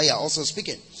 That's Isaiah also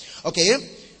speaking. Okay?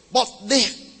 But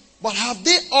have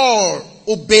they all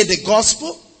obeyed the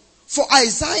gospel? For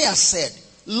Isaiah said,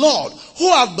 Lord,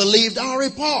 who have believed our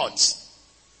reports?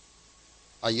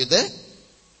 Are you there?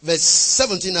 Verse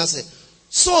 17 I said,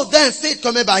 so then faith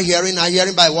cometh by hearing, and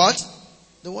hearing by what?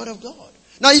 The word of God.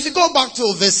 Now if you go back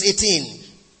to verse 18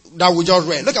 that we just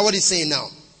read, look at what he's saying now.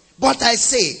 But I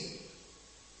say,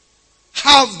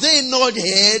 have they not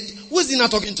heard? Who is he not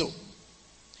talking to?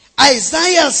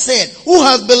 Isaiah said, who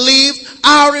have believed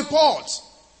our report?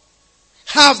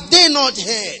 Have they not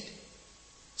heard?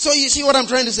 So you see what I'm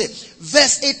trying to say.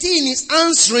 Verse 18 is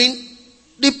answering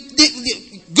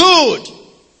the good.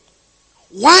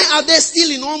 Why are they still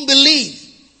in unbelief?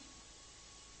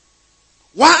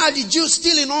 Why are the Jews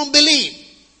still in unbelief?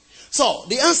 So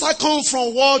the answer comes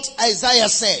from what Isaiah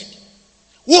said.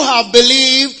 Who have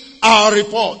believed our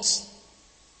reports?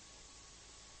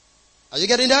 Are you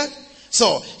getting that?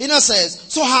 So, he now says,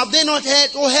 so have they not heard,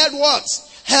 or heard what?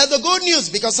 Heard the good news,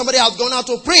 because somebody has gone out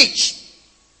to preach.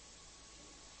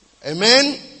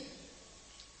 Amen?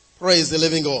 Praise the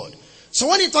living God. So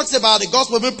when he talks about the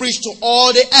gospel being preached to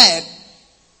all the earth,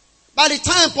 by the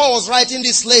time Paul was writing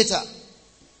this later,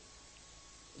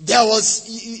 there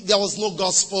was no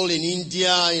gospel in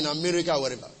India, in America,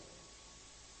 wherever.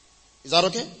 Is that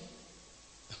okay?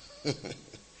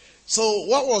 So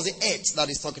what was the earth that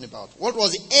he's talking about? What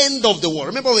was the end of the world?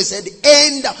 Remember we said the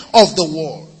end of the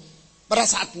world. But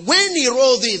as at when he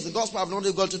wrote this, the gospel have not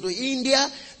gone to India,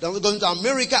 they have gone to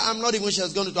America. I'm not even sure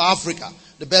it's gone to Africa.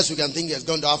 The best we can think has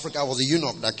gone to Africa was a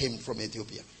eunuch that came from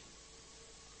Ethiopia.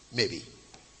 Maybe.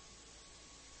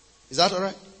 Is that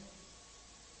alright?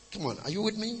 Come on, are you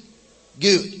with me?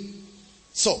 Good.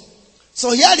 So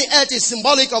here the earth is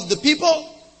symbolic of the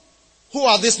people. Who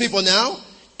are these people now?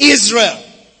 Israel.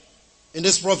 In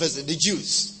this prophecy, the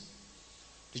Jews.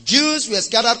 The Jews were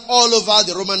scattered all over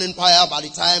the Roman Empire by the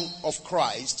time of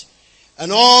Christ.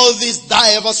 And all these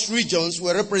diverse regions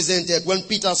were represented when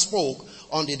Peter spoke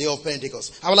on the day of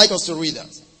Pentecost. I would like us to read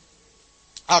that.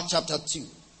 Acts chapter 2.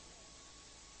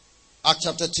 Acts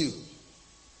chapter 2.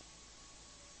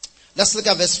 Let's look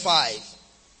at verse 5.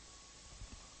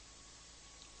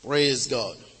 Praise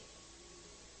God.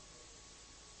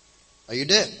 Are you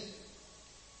there?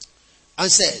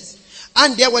 And says,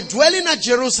 and there were dwelling at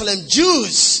Jerusalem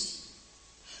Jews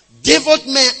devout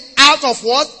men out of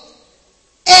what?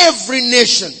 Every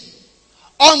nation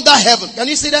under heaven. Can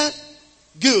you see that?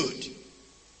 Good.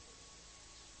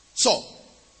 So,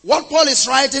 what Paul is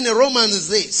writing in Romans is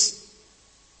this.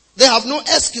 They have no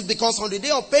excuse because on the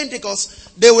day of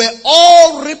Pentecost, they were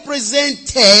all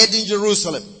represented in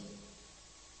Jerusalem.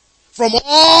 From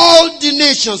all the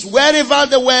nations, wherever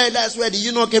they were, that's where the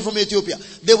eunuch came from Ethiopia.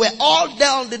 They were all there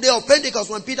on the day of Pentecost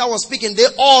when Peter was speaking. They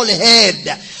all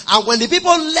heard. And when the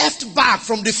people left back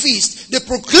from the feast, they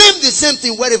proclaimed the same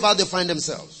thing wherever they find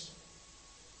themselves.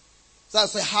 So I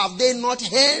say, have they not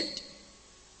heard?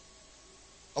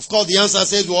 Of course, the answer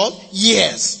says what?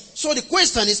 Yes. So the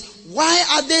question is, why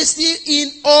are they still in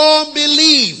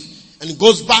unbelief? And it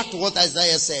goes back to what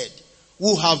Isaiah said.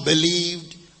 Who have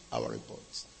believed our report.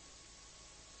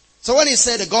 So when he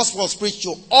said the gospel was preached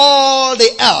to all the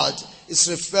earth, it's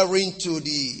referring to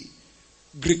the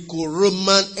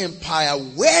Greco-Roman Empire.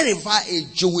 Wherever a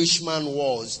Jewish man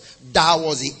was, that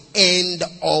was the end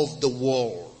of the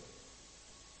world.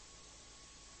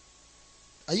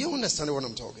 Are you understanding what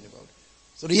I'm talking about?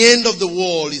 So the end of the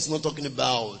world is not talking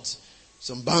about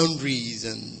some boundaries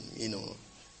and,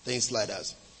 things like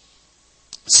that.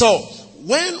 So,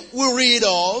 when we read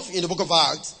of, in the book of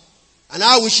Acts, and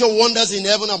I will show wonders in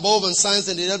heaven above and signs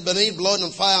in the earth beneath, blood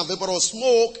and fire and vapor of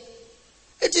smoke.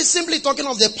 It is simply talking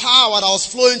of the power that was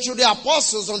flowing through the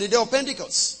apostles on the day of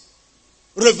Pentecost.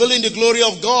 Revealing the glory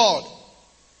of God.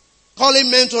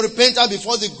 Calling men to repentance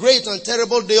before the great and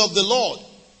terrible day of the Lord.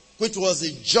 Which was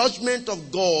the judgment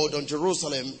of God on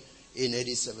Jerusalem in AD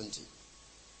 70.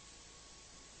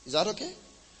 Is that okay?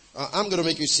 I'm going to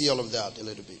make you see all of that a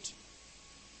little bit.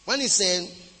 When he's saying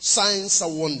signs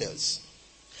and wonders.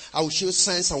 I will show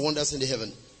signs and wonders in the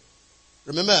heaven.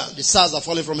 Remember, the stars are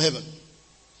falling from heaven.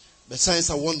 The signs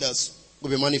and wonders will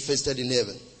be manifested in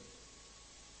heaven.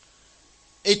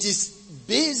 It is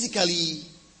basically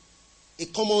a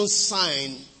common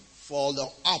sign for the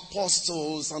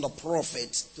apostles and the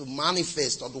prophets to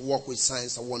manifest or to work with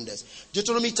signs and wonders.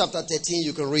 Deuteronomy chapter 13,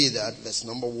 you can read that, verse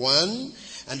number 1.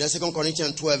 And then 2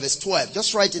 Corinthians 12, verse 12.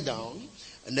 Just write it down.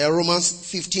 And then Romans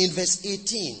 15, verse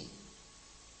 18.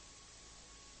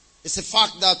 It's a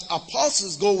fact that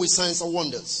apostles go with signs and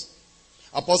wonders.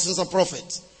 Apostles and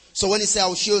prophets. So when he says, I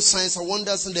will show signs and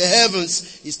wonders in the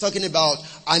heavens, he's talking about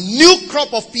a new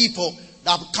crop of people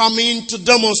that are coming to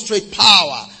demonstrate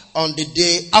power on the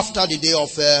day, after the day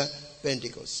of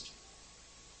Pentecost.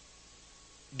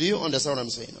 Do you understand what I'm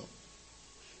saying now?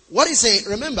 What he's saying,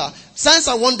 remember, signs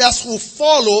and wonders will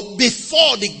follow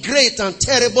before the great and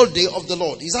terrible day of the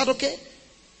Lord. Is that okay?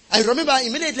 And remember,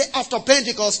 immediately after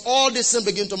Pentecost, all these things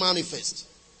begin to manifest.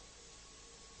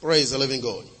 Praise the living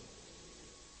God.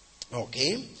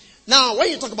 Okay. Now,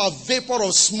 when you talk about vapor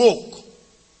of smoke,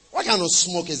 what kind of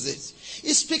smoke is this?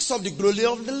 It speaks of the glory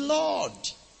of the Lord.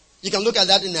 You can look at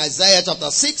that in Isaiah chapter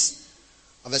 6,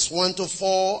 verse 1 to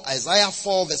 4, Isaiah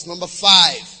 4, verse number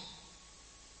 5.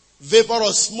 Vapor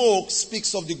of smoke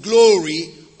speaks of the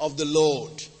glory of the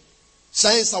Lord.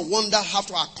 Signs and wonder have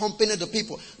to accompany the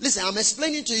people. Listen, I'm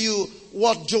explaining to you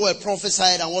what Joel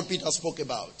prophesied and what Peter spoke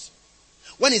about.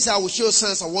 When he said, I will show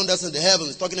signs and wonders in the heavens,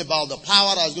 he's talking about the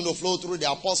power that is going to flow through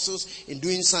the apostles in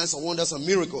doing signs and wonders and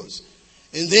miracles.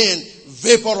 And then,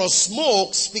 vapor of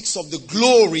smoke speaks of the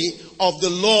glory of the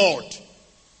Lord,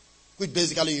 which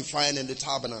basically you find in the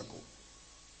tabernacle.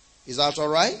 Is that all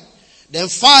right? Then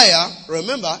fire,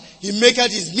 remember, he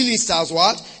maketh his ministers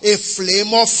what? A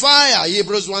flame of fire.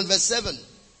 Hebrews 1 verse 7.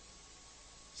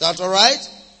 Is that alright?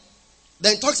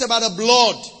 Then it talks about the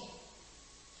blood.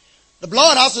 The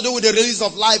blood has to do with the release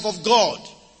of life of God.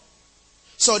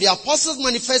 So the apostles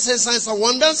manifested signs and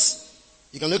wonders.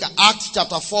 You can look at Acts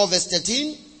chapter 4 verse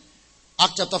 13.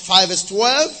 Acts chapter 5 verse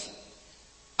 12.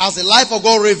 As the life of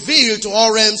God revealed to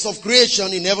all realms of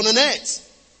creation in heaven and earth.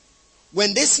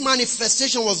 When this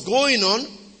manifestation was going on,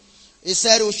 he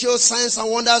said it will show signs and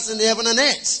wonders in the heaven and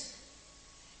earth.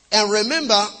 And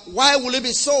remember, why will it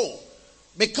be so?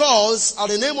 Because at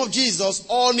the name of Jesus,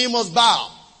 all knee must bow.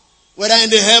 Whether in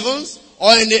the heavens,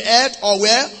 or in the earth, or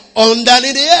where?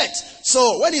 Underneath the earth.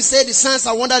 So when he said the signs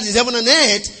and wonders in heaven and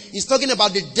earth, he's talking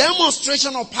about the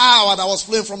demonstration of power that was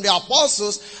flowing from the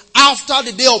apostles after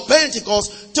the day of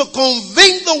Pentecost to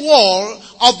convince the world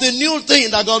of the new thing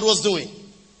that God was doing.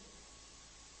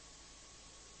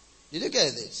 Did you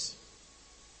get this?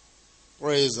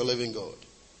 Praise the living God.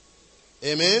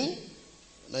 Amen.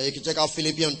 Now you can check out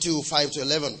Philippians 2, 5 to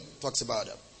 11. Talks about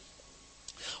that.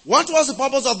 What was the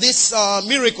purpose of these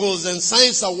miracles and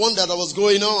signs and wonder that was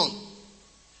going on?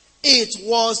 It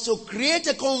was to create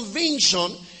a conviction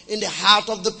in the heart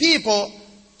of the people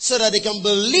so that they can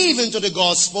believe into the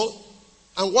gospel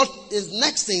And what is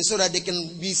next thing so that they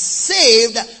can be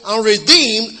saved and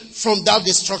redeemed from that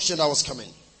destruction that was coming.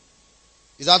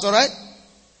 Is that all right?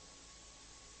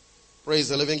 Praise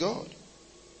the living God.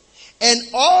 And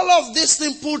all of this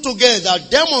thing put together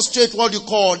demonstrate what you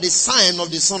call the sign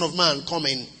of the Son of Man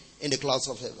coming in the clouds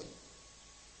of heaven.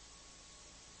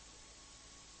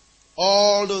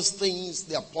 All those things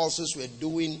the apostles were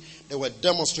doing, they were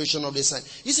demonstration of the sign.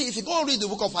 You see, if you go and read the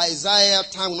book of Isaiah,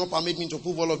 time will not permit me to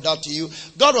prove all of that to you.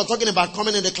 God was talking about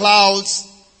coming in the clouds.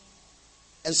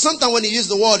 And sometimes when he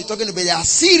used the word, he's talking about the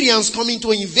Assyrians coming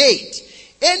to invade.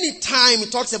 Anytime he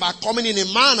talks about coming in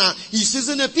a manner, he's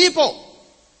using the people.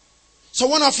 So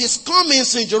one of his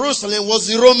comings in Jerusalem was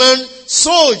the Roman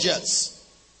soldiers.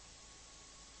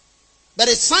 But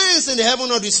the signs in the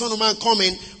heaven of the Son of Man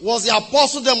coming was the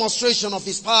apostle demonstration of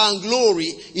his power and glory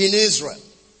in Israel.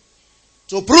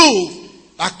 To prove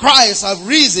that Christ has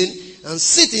risen and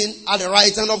sitting at the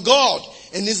right hand of God.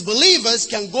 And his believers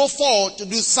can go forth to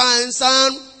do signs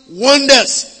and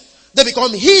wonders. They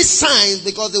become his signs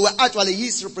because they were actually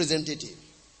his representative.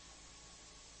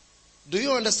 Do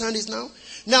you understand this now?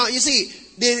 Now, you see,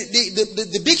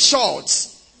 the big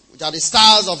shots, which are the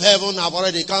stars of heaven, have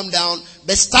already come down.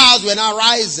 The stars were now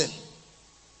rising.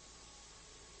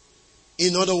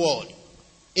 In other words,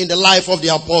 in the life of the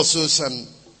apostles and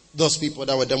those people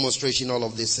that were demonstrating all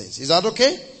of these things. Is that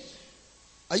okay?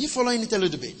 Are you following it a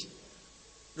little bit?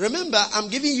 Remember, I'm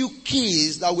giving you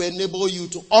keys that will enable you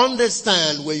to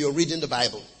understand when you're reading the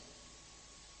Bible.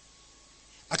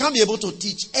 I can't be able to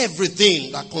teach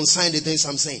everything that concerns the things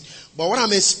I'm saying. But what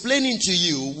I'm explaining to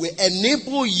you will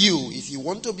enable you, if you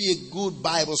want to be a good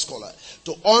Bible scholar,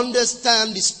 to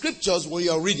understand the scriptures when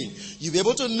you're reading. You'll be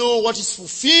able to know what is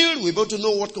fulfilled. You'll be able to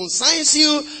know what concerns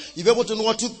you. You'll be able to know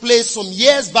what took place some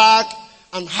years back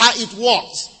and how it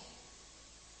worked.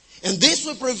 And this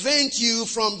will prevent you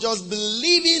from just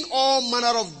believing all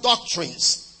manner of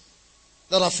doctrines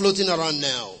that are floating around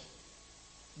now.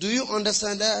 Do you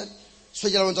understand that?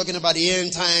 Especially when talking about the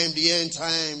end time, the end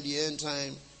time, the end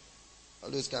time. All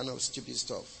those kind of stupid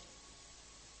stuff.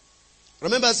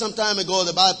 Remember some time ago,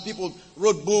 the Bible people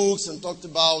wrote books and talked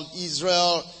about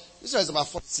Israel. Israel is about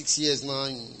 46 years now,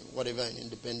 in whatever, in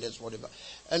independence, whatever.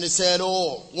 And they said,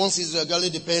 oh, once Israel got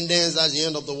independence, that's the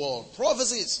end of the world.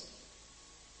 Prophecies.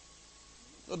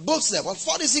 The books there, for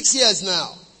 46 years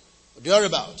now. What do you worry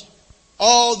about?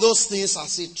 All those things are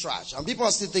still trash. And people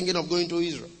are still thinking of going to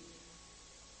Israel.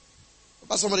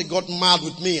 But somebody got mad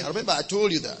with me. I remember I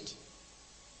told you that.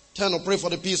 Turn to pray for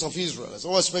the peace of Israel. It's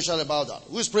always special about that.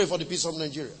 Who's praying for the peace of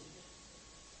Nigeria?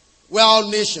 We're all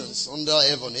nations under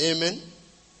heaven. Amen.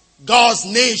 God's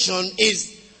nation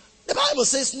is, the Bible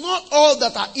says, not all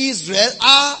that are Israel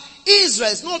are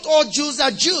Israel. Not all Jews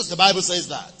are Jews. The Bible says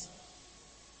that.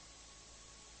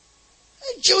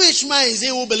 A Jewish man is he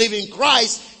who believes in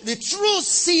Christ. The true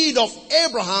seed of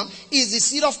Abraham is the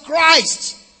seed of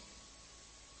Christ.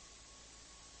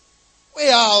 We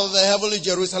have the heavenly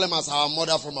Jerusalem as our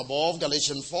mother from above,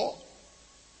 Galatians 4.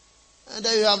 And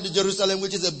then you have the Jerusalem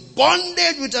which is a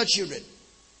bondage with her children.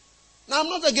 Now I'm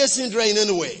not against Indra in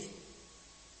any way.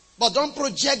 But don't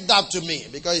project that to me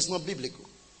because it's not biblical.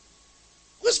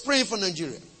 Who's praying for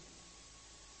Nigeria?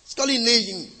 It's calling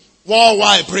nation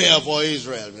worldwide prayer for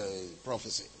Israel.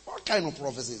 Prophecy. What kind of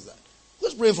prophecy is that?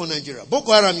 Who's praying for Nigeria?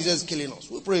 Boko Haram is just killing us.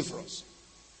 Who pray for us?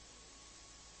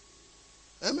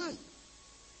 Amen.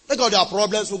 They got their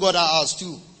problems, we got ours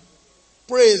too.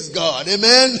 Praise God.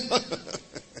 Amen.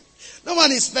 No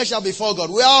one is special before God.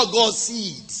 We are all God's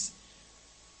seeds.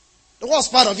 The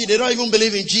worst part of it, they don't even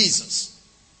believe in Jesus.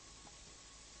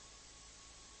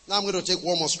 Now I'm going to take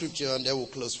one more scripture and then we'll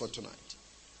close for tonight.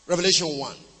 Revelation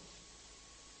 1.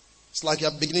 It's like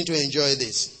you're beginning to enjoy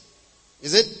this.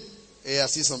 Is it? Yeah, I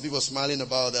see some people smiling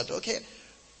about that. Okay.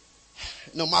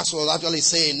 No, Max was actually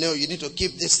saying, no, you need to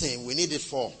keep this thing. We need it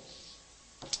for...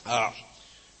 he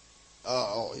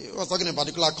was talking about a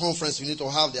particular conference we need to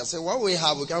have there. I said, what we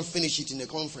have, we can't finish it in a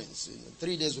conference. In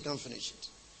 3 days, we can't finish it.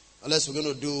 Unless we're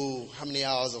going to do how many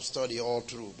hours of study all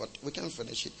through. But we can't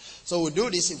finish it. So we'll do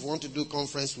this. If we want to do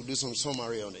conference, we'll do some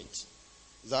summary on it.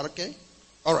 Is that okay?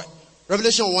 All right.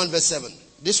 Revelation 1 verse 7.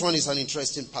 This one is an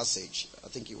interesting passage. I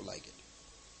think you will like it.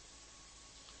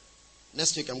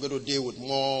 Next week, I'm going to deal with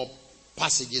more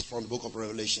passages from the book of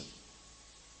Revelation.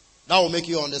 That will make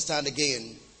you understand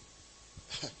again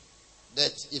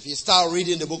that if you start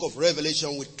reading the book of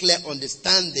Revelation with clear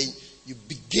understanding, you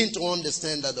begin to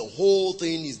understand that the whole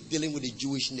thing is dealing with the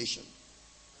Jewish nation.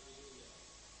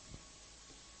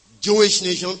 Jewish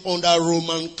nation under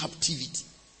Roman captivity.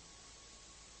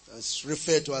 It's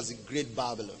referred to as the Great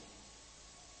Babylon.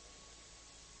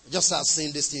 I just started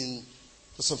seeing this thing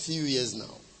Just a few years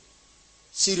now.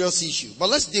 Serious issue. But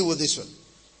let's deal with this one.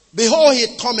 Behold, he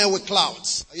cometh with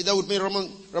clouds. Are you there with me,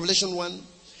 Revelation 1?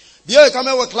 Behold, he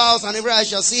cometh with clouds, and every eye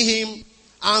shall see him.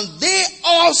 And they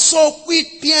also which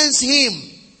pierced him,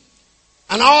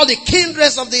 and all the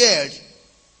kindreds of the earth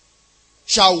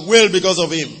shall wail because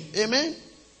of him. Amen?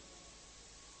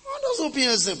 All those who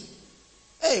pierced him.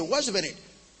 Hey, watch a minute.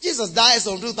 Jesus died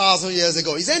some 2,000 years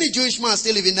ago. Is any Jewish man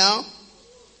still living now?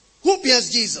 Who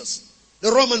pierced Jesus?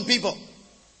 The Roman people.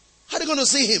 How are they going to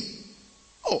see him?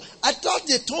 Oh, I thought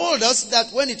they told us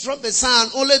that when the trumpet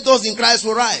sound, only those in Christ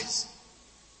will rise.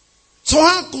 So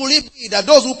how could it be that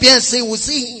those who pierce him will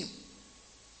see him?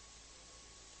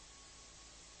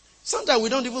 Sometimes we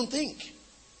don't even think.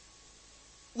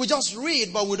 We just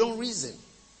read, but we don't reason.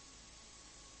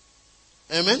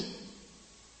 Amen?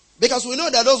 Because we know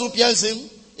that those who pierce him,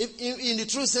 in the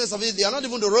true sense of it, they are not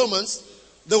even the Romans.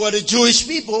 They were the Jewish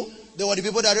people. They were the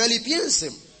people that really pierced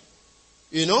him.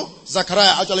 You know,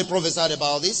 Zechariah actually prophesied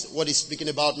about this. What he's speaking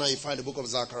about now, you find the book of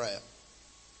Zechariah.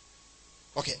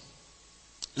 Okay,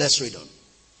 let's read on.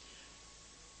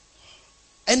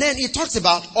 And then he talks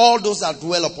about all those that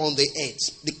dwell upon the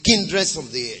earth, the kindreds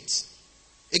of the earth.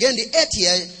 Again, the earth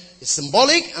here is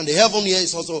symbolic, and the heaven here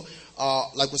is also,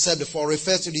 like we said before,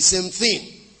 refers to the same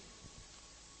thing.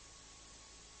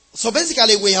 So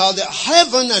basically, we have the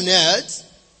heaven and earth,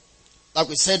 like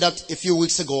we said that a few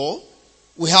weeks ago.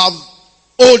 We have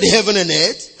old heaven and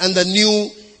earth and the new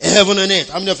heaven and earth.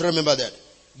 How many of you remember that?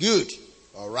 Good.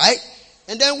 All right.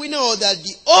 And then we know that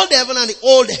the old heaven and the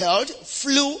old earth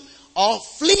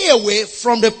flee away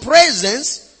from the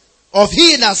presence of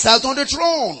he that sat on the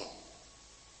throne.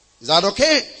 Is that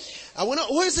okay? And we know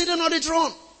who is sitting on the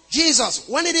throne? Jesus.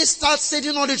 When did he start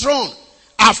sitting on the throne?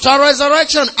 After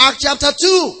resurrection, Acts chapter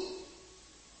 2.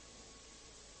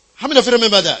 How many of you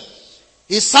remember that?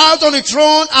 He sat on the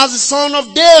throne as the son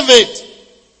of David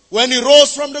when he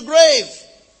rose from the grave.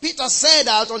 Peter said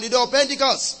that on the day of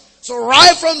Pentecost. So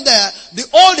right from there, the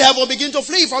old heaven began to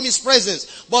flee from his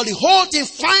presence. But the whole thing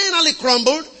finally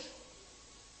crumbled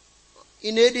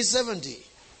in AD 70.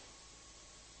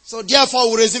 So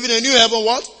therefore we're receiving a new heaven,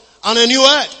 what? And a new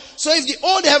earth. So if the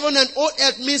old heaven and old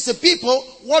earth means the people,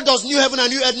 what does new heaven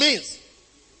and new earth mean?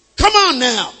 Come on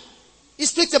now. He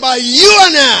speaks about you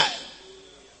and I.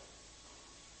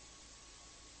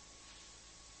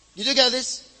 Did you get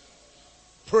this?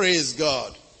 Praise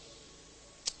God.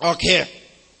 Okay.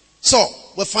 So,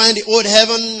 we find the old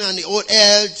heaven and the old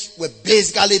earth were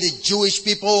basically the Jewish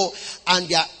people and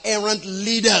their errant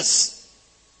leaders.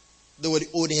 They were the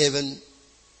old heaven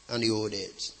and the old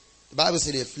earth. The Bible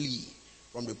said they flee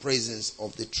from the presence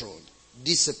of the throne.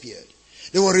 Disappeared.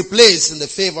 They were replaced in the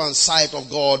favor and sight of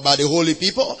God by the holy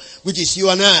people, which is you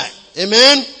and I.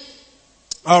 Amen?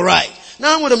 Alright.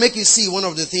 Now I'm going to make you see one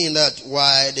of the things that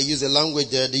why they use the language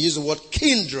there. They use the word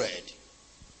kindred.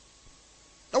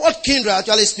 The word kindred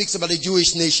actually speaks about the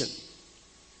Jewish nation.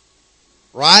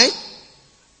 Right?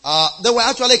 They were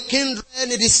actually kindred in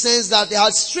the sense that they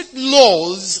had strict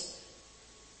laws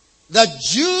that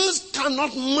Jews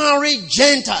cannot marry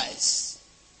Gentiles.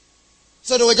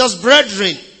 So they were just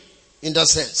brethren in that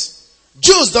sense.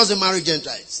 Jews doesn't marry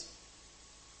Gentiles.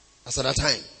 That's at that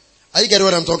time. Are you getting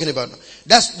what I'm talking about now?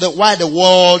 That's why the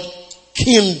word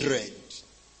kindred.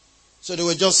 So they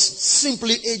were just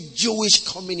simply a Jewish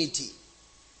community.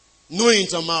 No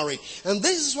intermarriage. And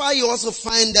this is why you also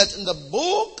find that in the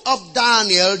book of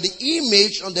Daniel, the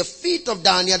image on the feet of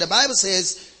Daniel, the Bible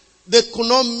says they could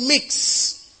not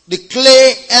mix the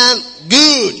clay and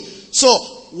good. So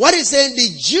what is saying,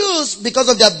 the Jews, because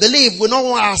of their belief, will not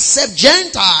want to accept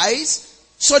Gentiles.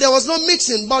 So there was no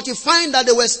mixing, but you find that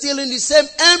they were still in the same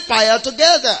empire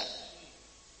together.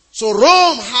 So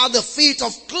Rome had the feet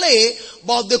of clay,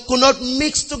 but they could not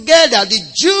mix together.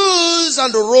 The Jews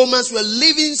and the Romans were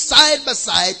living side by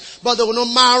side, but they would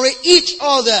not marry each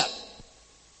other.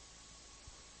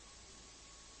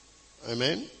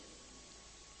 Amen.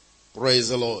 Praise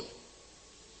the Lord.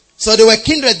 So they were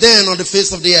kindred then on the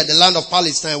face of the earth, the land of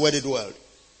Palestine where they dwelled.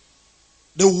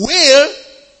 The will,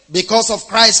 because of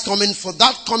Christ's coming, for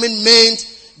that coming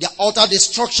meant the utter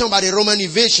destruction by the Roman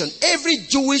invasion. Every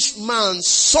Jewish man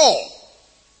saw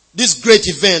this great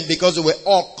event because they were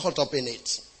all caught up in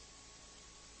it.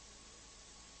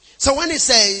 So when it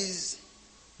says,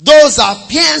 those that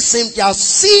pierced him shall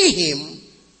see him,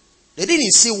 they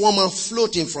didn't see one man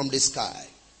floating from the sky.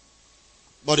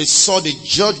 But they saw the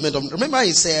judgment of, remember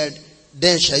he said,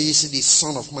 then shall you see the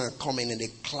Son of Man coming in the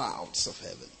clouds of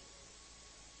heaven.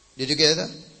 Did you get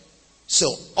that? So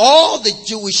all the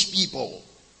Jewish people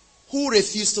who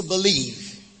refused to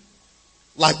believe,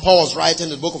 like Paul was writing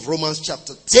in the book of Romans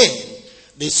chapter 10,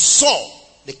 they saw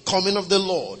the coming of the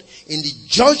Lord, in the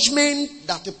judgment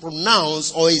that he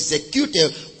pronounced or executed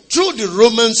through the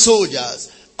Roman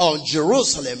soldiers on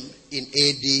Jerusalem in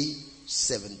AD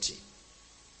 70.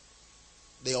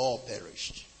 They all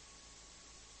perished.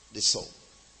 They saw.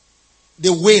 They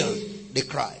wailed. They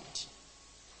cried.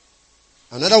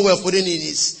 Another way of putting it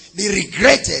is, they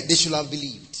regretted they should have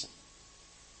believed.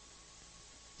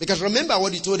 Because remember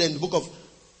what he told them in the book of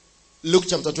Luke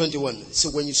chapter 21. So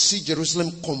when you see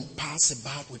Jerusalem compassed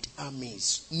about with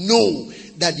armies, know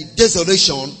that the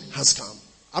desolation has come.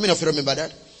 How many of you remember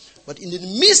that? But in the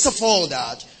midst of all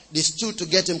that, they stood to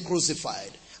get him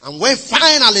crucified. And when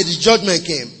finally the judgment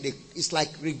came, it's like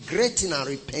regretting and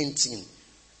repenting.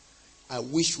 I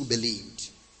wish we believed.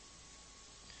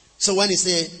 So when he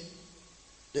said,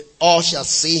 all shall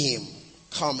see him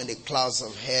come in the clouds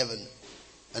of heaven.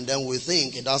 And then we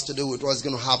think it has to do with what's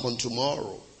going to happen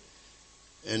tomorrow.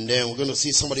 And then we're going to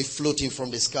see somebody floating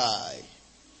from the sky.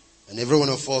 And every one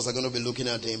of us are going to be looking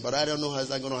at him. But I don't know how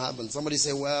that's going to happen. Somebody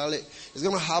say, well, it's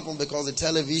going to happen because the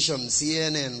television,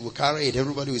 CNN will carry it.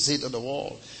 Everybody will see it on the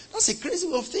wall. That's a crazy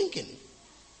way of thinking.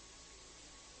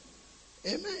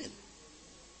 Amen.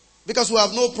 Because we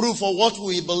have no proof of what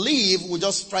we believe, we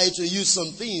just try to use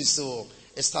some things to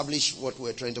establish what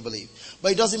we're trying to believe.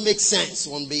 But it doesn't make sense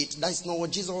one bit. That's not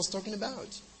what Jesus was talking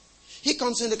about. He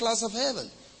comes in the clouds of heaven.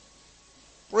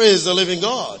 Praise the living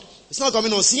God. It's not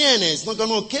coming on CNN. It's not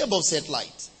coming on cable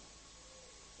satellite.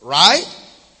 Right?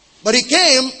 But he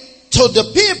came to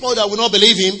the people that will not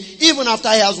believe him even after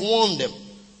he has warned them.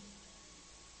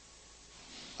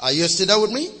 Are you still there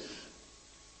with me?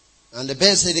 And the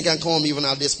best thing they can come even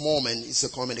at this moment is to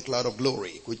come in the cloud of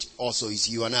glory, which also is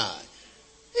you and I.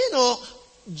 You know,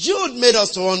 Jude made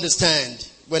us to understand.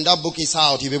 When that book is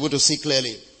out, you'll be able to see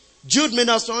clearly. Jude made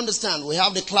us to understand. We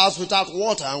have the clouds without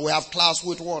water and we have clouds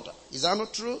with water. Is that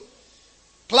not true?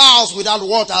 Clouds without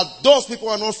water, those people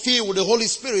are not filled with the Holy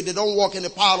Spirit. They don't walk in the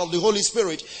power of the Holy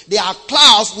Spirit. They are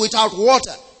clouds without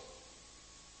water.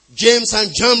 James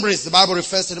and Jambres, the Bible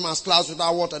refers to them as clouds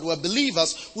without water. They were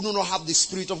believers who do not have the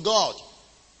Spirit of God.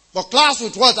 But clouds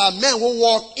with water are men who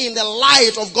walk in the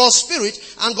light of God's Spirit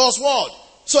and God's Word.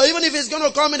 So even if he's going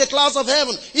to come in the clouds of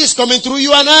heaven, he's coming through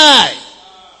you and I.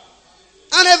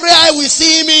 And every eye will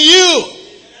see him in you.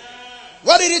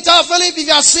 What did he tell Philip? If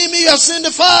you have seen me, you have seen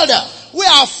the Father. We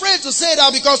are afraid to say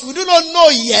that because we do not know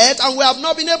yet and we have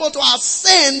not been able to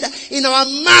ascend in our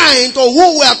mind to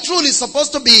who we are truly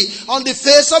supposed to be on the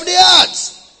face of the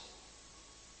earth.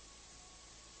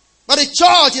 But the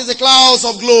church is the clouds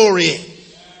of glory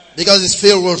because it's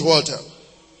filled with water.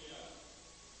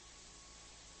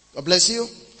 God bless you,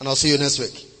 and I'll see you next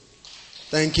week.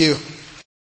 Thank you.